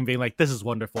clapping and being like, "This is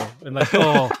wonderful," and like,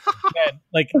 oh man,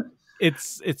 like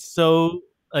it's so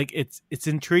like it's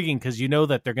intriguing because you know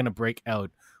that they're gonna break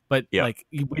out, but like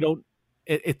we don't.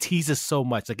 It teases so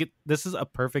much. Like this is a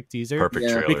perfect teaser, perfect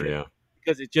trailer,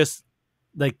 because it just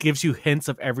like gives you hints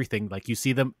of everything. Like you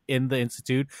see them in the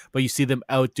institute, but you see them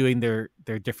out doing their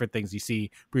different things. You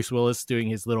see Bruce Willis doing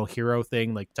his little hero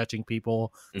thing, like touching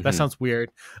people. Mm-hmm. That sounds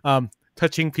weird.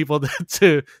 Touching people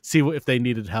to see if they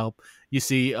needed help. You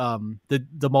see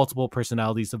the multiple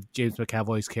personalities of James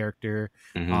McAvoy's character,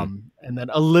 and then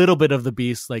a little bit of the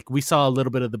Beast. Like we saw a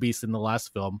little bit of the Beast in the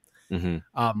last film.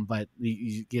 Mm-hmm. But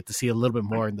you get to see a little bit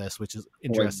more in this, which is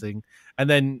interesting. And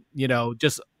then,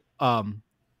 just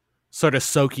sort of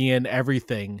soaking in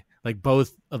everything, like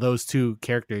both of those two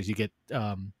characters. You get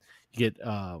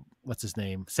what's his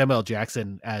name? Samuel L.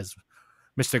 Jackson as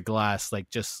Mr. Glass, like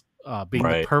just being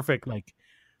the perfect, like,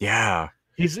 yeah.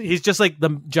 He's just like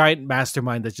the giant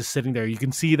mastermind that's just sitting there. You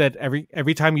can see that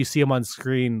every time you see him on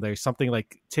screen, there's something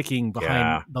like ticking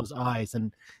behind those eyes,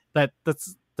 and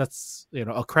that's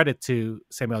a credit to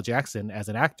Samuel L. Jackson as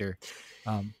an actor,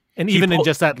 and even in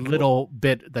just that little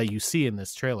bit that you see in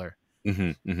this trailer.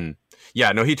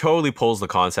 Yeah, no, he totally pulls the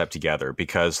concept together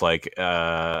because, like,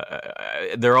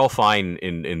 they're all fine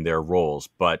in their roles,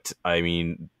 but I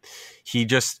mean,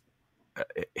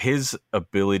 his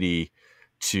ability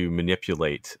to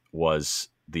manipulate was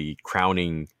the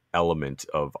crowning element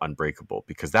of Unbreakable,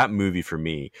 because that movie for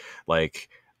me, like,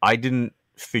 I didn't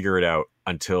figure it out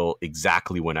until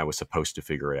exactly when I was supposed to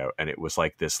figure it out, and it was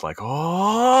like this, like,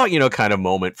 kind of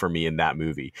moment for me in that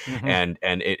movie. And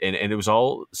it was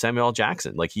all Samuel L.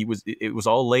 Jackson. Like it was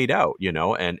all laid out,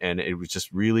 and it was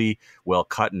just really well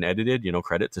cut and edited.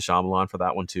 Credit to Shyamalan for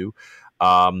that one too.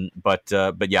 But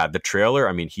yeah, the trailer,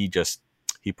 I mean, he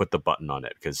put the button on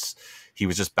it because he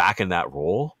was just back in that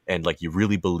role, and like you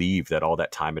really believe that all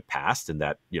that time had passed and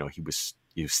that he was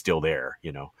still there,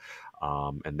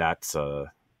 and that's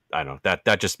I don't know,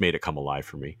 that just made it come alive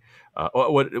for me.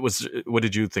 What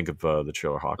did you think of the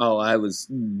trailer, Hawk? This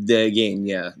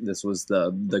was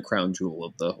the crown jewel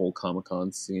of the whole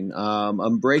Comic-Con scene.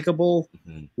 Unbreakable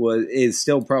is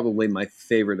still probably my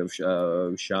favorite of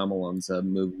Shyamalan's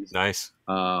movies. Nice.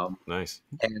 Nice.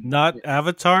 And not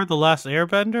Avatar: The Last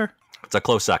Airbender? It's a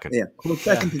close second. Yeah, close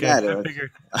second to that.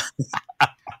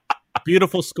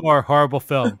 Beautiful score, horrible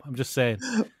film. I'm just saying.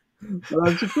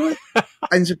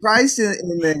 I'm surprised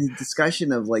in the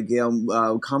discussion of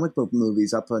comic book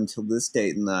movies up until this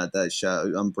date, and that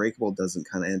Unbreakable doesn't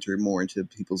kind of enter more into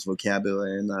people's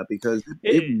vocabulary and that, because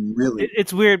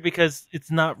it's weird because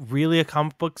it's not really a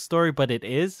comic book story, but it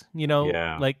is,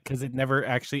 because it never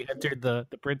actually entered the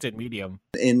printed medium.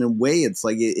 In a way, it's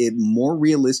like it more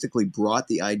realistically brought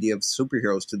the idea of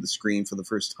superheroes to the screen for the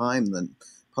first time than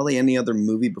probably any other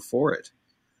movie before it.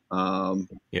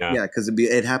 Because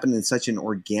it happened in such an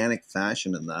organic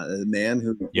fashion, in that a man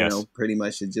who pretty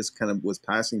much just kind of was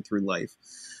passing through life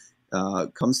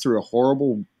comes through a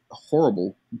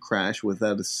horrible crash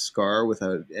without a scar,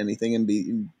 without anything, and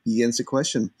begins to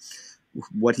question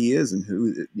what he is and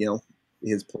who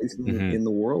his place in the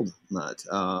world. It's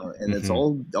all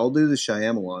due to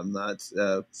Shyamalan.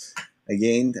 That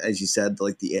again, as you said,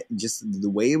 like the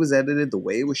way it was edited, the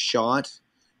way it was shot.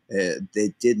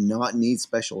 They did not need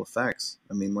special effects.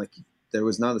 I mean, like, there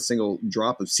was not a single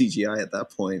drop of CGI at that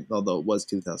point, although it was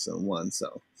 2001.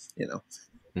 So,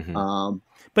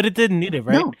 but it didn't need it,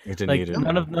 right? No, it didn't need it.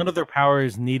 None of their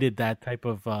powers needed that type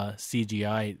of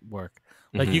CGI work.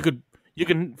 Like you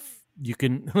can you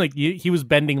can like he was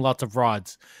bending lots of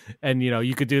rods, and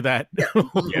you could do that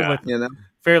Yeah.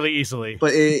 fairly easily.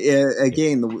 But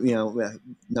again,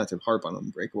 not to harp on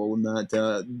Unbreakable, not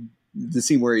the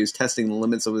scene where he's testing the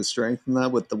limits of his strength and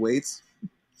that with the weights.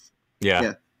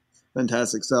 Yeah.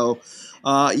 Fantastic. So,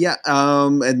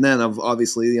 and then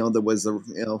obviously, there was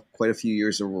quite a few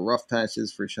years of rough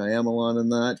patches for Shyamalan and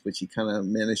that, which he kind of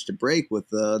managed to break with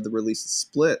the release of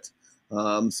Split.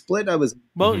 Split, I was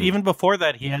even before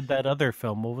that, he had that other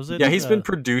film. What was it? Yeah, he's been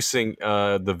producing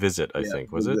The Visit. I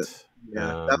think was it?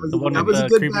 Yeah, the one with a the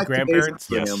good creepy grandparents.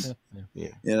 Yes.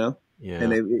 Yeah.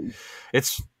 And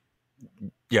it's.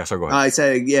 Yeah, so go ahead. I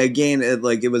said, again,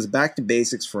 it was back to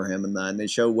basics for him and that, and it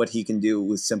showed what he can do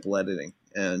with simple editing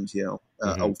and,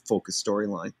 a focused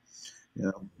storyline.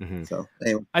 So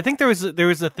anyway. I think there was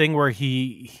a thing where I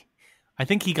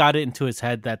think he got it into his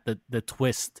head that the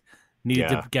twist needed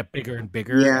to get bigger and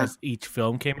bigger as each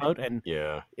film came out, and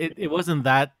it wasn't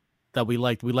that we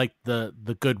liked. We liked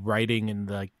the good writing and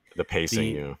the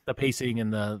pacing, the pacing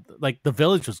and the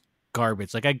Village was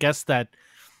garbage. Like I guess that.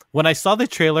 When I saw the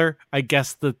trailer, I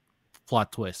guessed the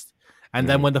plot twist. And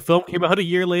then when the film came out a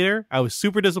year later, I was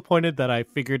super disappointed that I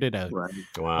figured it out. Right.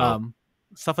 Wow.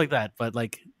 Stuff like that. But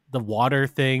the water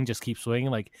thing just keeps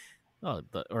swinging.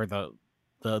 The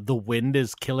wind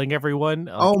is killing everyone.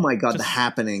 Oh my God, The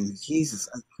Happening. Jesus.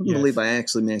 I couldn't believe I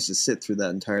actually managed to sit through that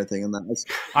entire thing. And that was,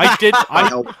 I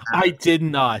did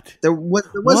not. There was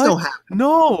no Happening.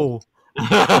 No.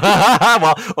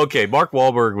 Well, okay. Mark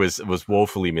Wahlberg was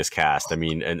woefully miscast. I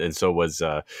mean, and so was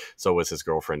his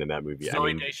girlfriend in that movie.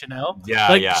 Zoe Deschanel.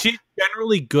 Yeah, she's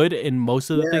generally good in most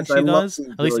of the things she does.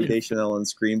 At least Zoe Deschanel on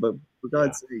screen, but for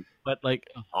God's sake. But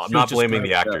I'm not blaming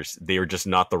the actors. They were just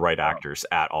not the right actors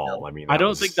at all. No. I mean, I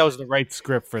don't think that was the right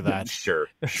script for that. Sure.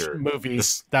 movie.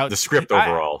 The script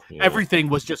overall. Everything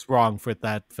was just wrong for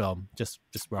that film. Just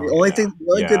wrong. The only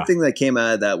good thing that came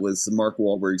out of that was Mark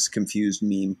Wahlberg's confused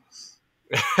meme.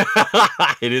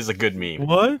 It is a good meme.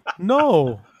 What?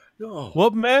 No.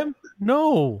 What, man?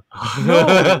 No. All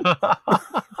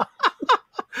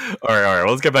right. Well,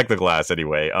 let's get back to Glass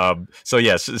anyway. So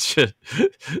yes,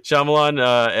 Shyamalan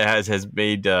has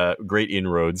made great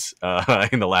inroads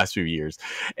in the last few years,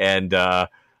 and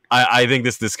I think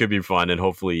this could be fun, and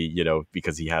hopefully,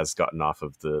 because he has gotten off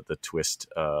of the twist.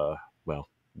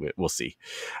 We'll see.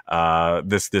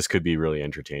 This could be really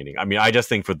entertaining. I mean, I just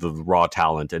think for the raw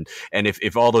talent, and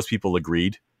if all those people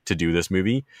agreed to do this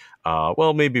movie,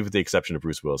 maybe with the exception of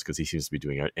Bruce Willis, because he seems to be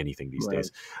doing anything these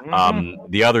days.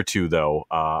 The other two, though,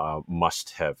 must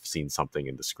have seen something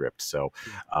in the script. So,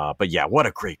 but yeah, what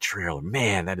a great trailer,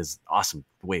 man! That is awesome.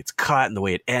 The way it's cut and the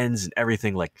way it ends and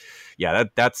everything.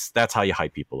 That's how you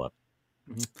hype people up.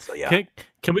 So yeah.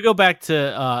 Can we go back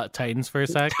to Titans for a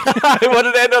sec? I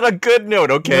wanted to end on a good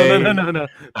note. Okay. No.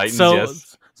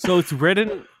 Titans, so it's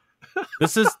written.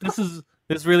 This is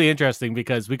really interesting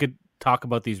because we could talk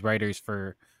about these writers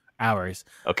for hours.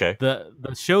 Okay. The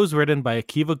show's written by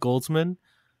Akiva Goldsman,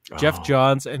 Jeff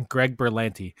Johns, and Greg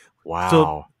Berlanti. Wow.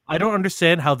 So I don't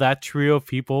understand how that trio of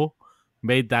people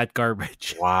made that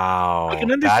garbage. Wow. I can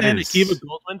understand Akiva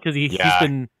Goldsman because he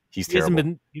hasn't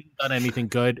done anything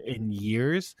good in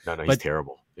years. No, he's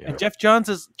terrible. Yeah. And Jeff Johns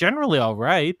is generally all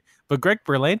right, but Greg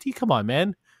Berlanti, come on,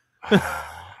 man.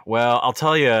 Well, I'll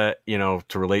tell you, to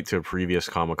relate to a previous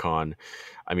Comic-Con,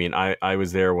 I mean, I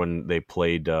was there when they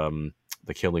played The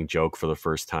Killing Joke for the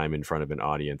first time in front of an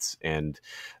audience, and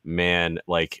man,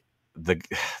 the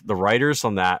writers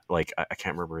on that, I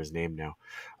can't remember his name now.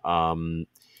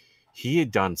 He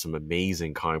had done some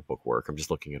amazing comic book work. I'm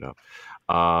just looking it up.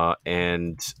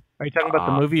 And are you talking about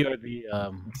the movie or the?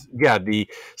 Yeah,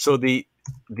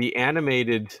 the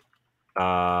animated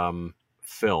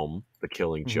film, The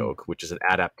Killing Joke, which is an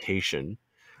adaptation.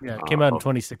 Yeah, it came out in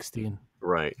 2016.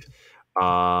 Right.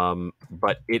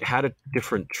 But it had a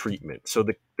different treatment. So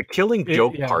the Killing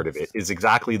Joke part of it is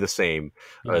exactly the same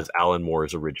as Alan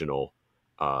Moore's original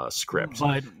script.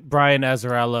 But Brian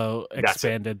Azzarello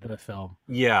expanded the film.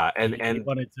 Yeah, and he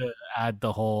wanted to add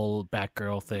the whole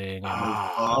Batgirl thing and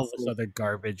all this other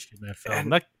garbage in that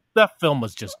film. That film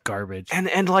was just garbage. And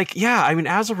I mean,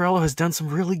 Azzarello has done some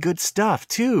really good stuff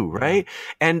too, right?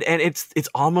 Yeah. And it's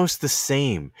almost the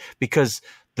same because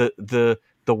the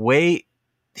way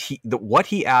what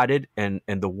he added and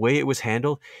the way it was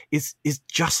handled is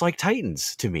just like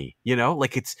Titans to me.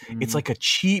 It's like a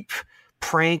cheap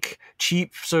prank,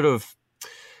 cheap sort of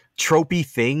tropey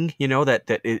thing,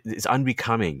 that is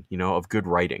unbecoming, of good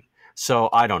writing. So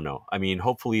I don't know. I mean,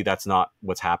 hopefully that's not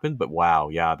what's happened, but wow,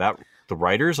 yeah, the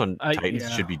writers on Titans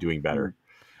should be doing better.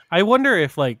 I wonder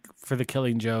if for The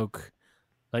Killing Joke,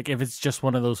 if it's just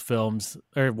one of those films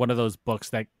or one of those books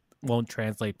that won't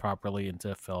translate properly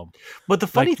into film. But the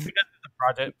funny Like, thing,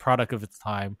 the product of its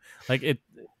time, like it,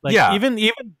 like Yeah. even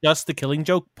just the Killing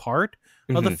Joke part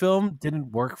of the Mhm. film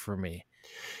didn't work for me.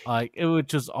 Like it was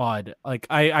just odd. Like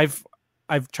I've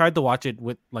tried to watch it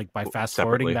with like by fast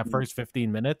forwarding Separately. that first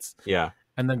 15 minutes yeah.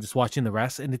 and then just watching the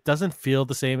rest, and it doesn't feel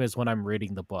the same as when I'm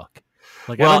reading the book.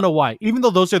 Like I Well- don't know why. Even though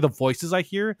those are the voices I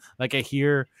hear, like I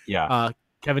hear Yeah.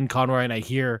 Kevin Conroy and I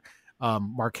hear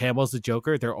Mark Hamill's the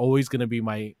Joker, they're always going to be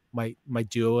my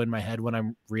duo in my head when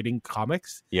I'm reading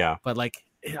comics. Yeah. But like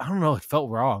I don't know, it felt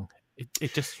wrong.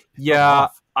 It just felt Yeah.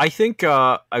 off. I think,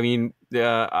 I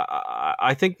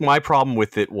think my problem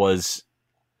with it was,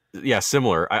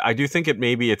 similar. I do think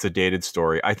it's a dated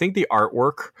story. I think the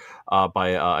artwork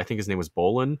by, I think his name was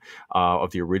Bolin,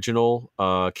 of the original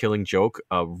Killing Joke,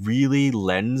 really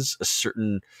lends a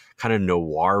certain kind of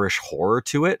noirish horror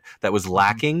to it that was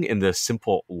lacking in the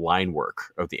simple line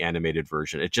work of the animated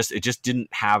version. It just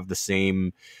didn't have the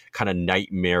same kind of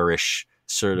nightmarish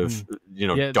sort of,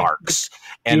 Yeah, darks.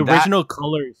 The And that, original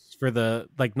colors for the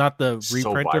like not the So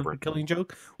reprint of the vibrant. Killing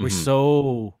Joke were Mhm.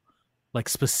 so like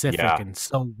specific Yeah. and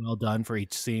so well done for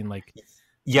each scene. Like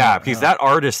yeah, because that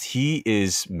artist, he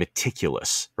is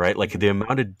meticulous, right? Like Mm-hmm. the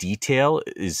amount of detail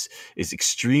is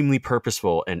extremely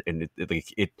purposeful, and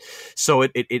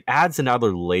it adds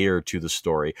another layer to the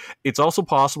story. It's also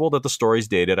possible that the story's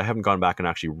dated. I haven't gone back and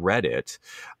actually read it,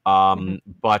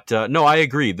 but no, I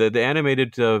agree. The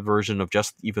animated version of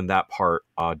just even that part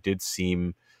did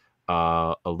seem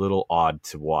a little odd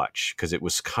to watch, because it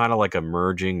was kind of like a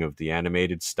merging of the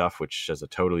animated stuff, which has a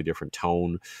totally different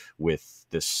tone, with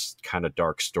this kind of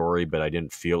dark story, but I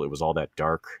didn't feel it was all that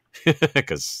dark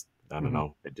because I don't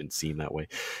know, it didn't seem that way.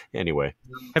 Anyway,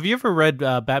 have you ever read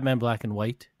Batman Black and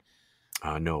White?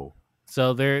 no.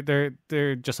 So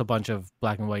they're just a bunch of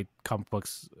black and white comic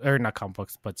books, or not comic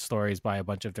books, but stories by a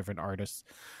bunch of different artists.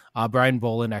 Brian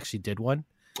Bolin actually did one.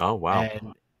 Oh wow.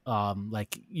 And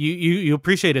like you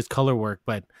appreciate his color work,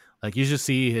 but like you just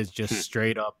see his just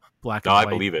straight up black and No, white I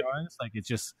believe it. drawings. Like it's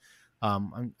just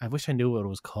I wish I knew what it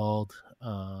was called.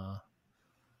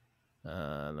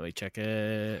 Let me check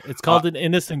it. It's called An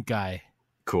Innocent Guy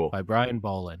Cool. by Brian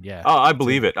Bolin. Yeah. Oh, I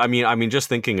believe it. I mean, just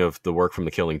thinking of the work from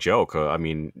The Killing Joke.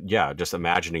 Just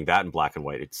imagining that in black and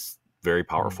white, it's very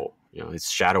powerful. His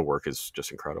shadow work is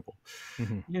just incredible.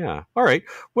 Mhm. Yeah. All right.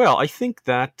 Well, I think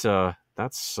that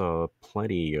that's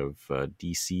plenty of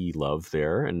DC love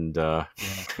there, and Yeah.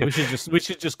 we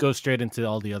should just go straight into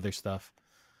all the other stuff.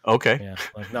 okay. Yeah.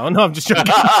 Like, no, I'm just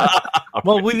joking.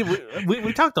 Well,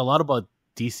 we talked a lot about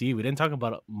DC. We didn't talk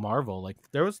about Marvel. Like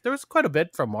there was quite a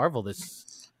bit from Marvel this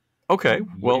Okay.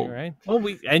 Well, year, right? Oh,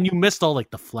 you missed all like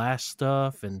the Flash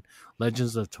stuff and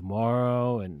Legends of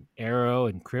Tomorrow and Arrow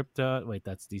and Krypton. Wait,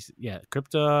 that's DC. Yeah,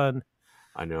 Krypton.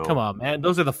 I know. Come on, man.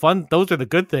 Those are the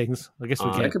good things. I guess we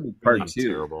That That can't could be part I'm two.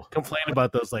 terrible. complain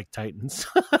about those like Titans.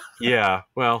 Yeah.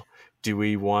 Well, do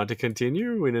we want to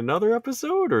continue in another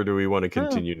episode, or do we want to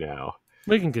continue now?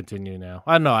 We can continue now.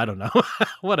 I don't know.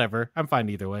 Whatever. I'm fine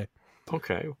either way.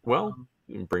 Okay. Well,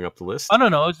 bring up the list. I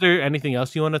don't know. Is there anything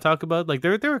else you want to talk about? Like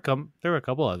there were a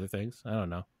couple other things. I don't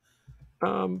know.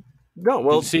 No.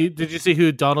 Well, Did you see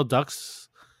who Donald Duck's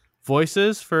voice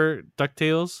is for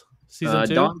DuckTales season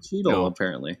 2? Don Cheadle, No.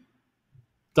 apparently.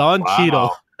 Don Wow.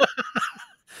 Cheadle.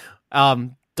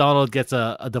 Donald gets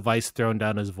a device thrown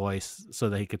down his voice so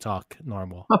that he could talk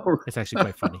normal. It's actually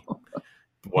quite funny.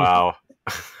 wow.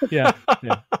 Yeah.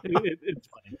 It's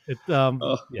funny.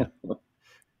 Oh. Yeah.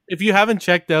 If you haven't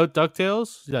checked out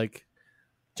DuckTales, like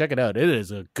check it out. It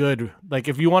is a good, like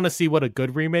if you want to see what a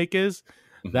good remake is,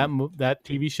 that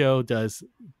TV show does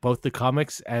both the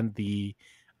comics and the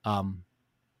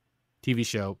TV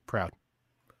show proud.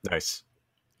 Nice.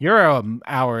 You're an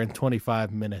hour and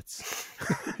 25 minutes.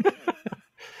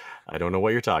 I don't know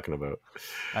what you're talking about.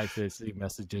 I see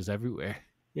messages everywhere.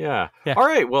 Yeah. Yeah. All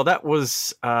right. Well, that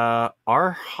was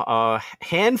our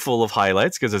handful of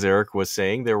highlights, because as Eric was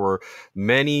saying, there were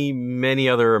many, many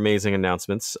other amazing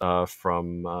announcements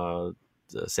from the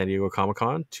San Diego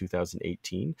Comic-Con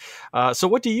 2018. So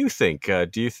what do you think? Do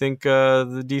you think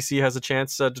the DC has a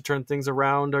chance to turn things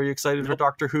around? Are you excited for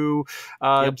Doctor Who?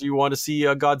 Yep. Do you want to see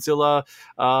Godzilla?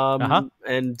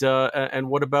 And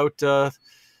what about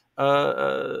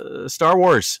Star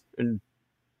Wars? And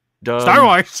Star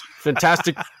Wars.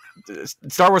 Fantastic.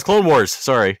 Star Wars Clone Wars.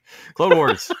 Sorry. Clone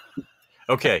Wars.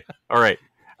 Okay. All right.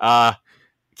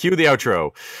 Cue the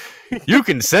outro. You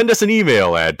can send us an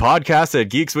email at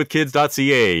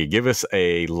podcast@geekswithkids.ca. Give us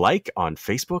a like on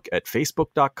Facebook at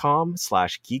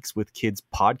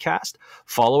facebook.com/geekswithkidspodcast.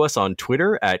 Follow us on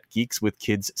Twitter at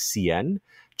geekswithkidscn.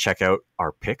 check out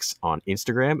our picks on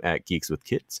Instagram at Geeks with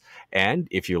Kids. And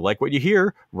if you like what you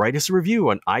hear, write us a review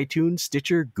on iTunes,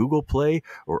 Stitcher, Google Play,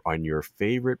 or on your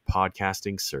favorite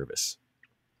podcasting service.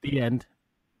 The end.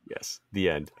 Yes, the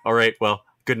end. All right, well,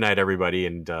 good night, everybody,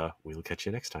 and we'll catch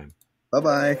you next time.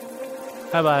 Bye-bye.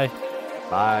 Bye-bye.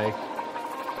 Bye.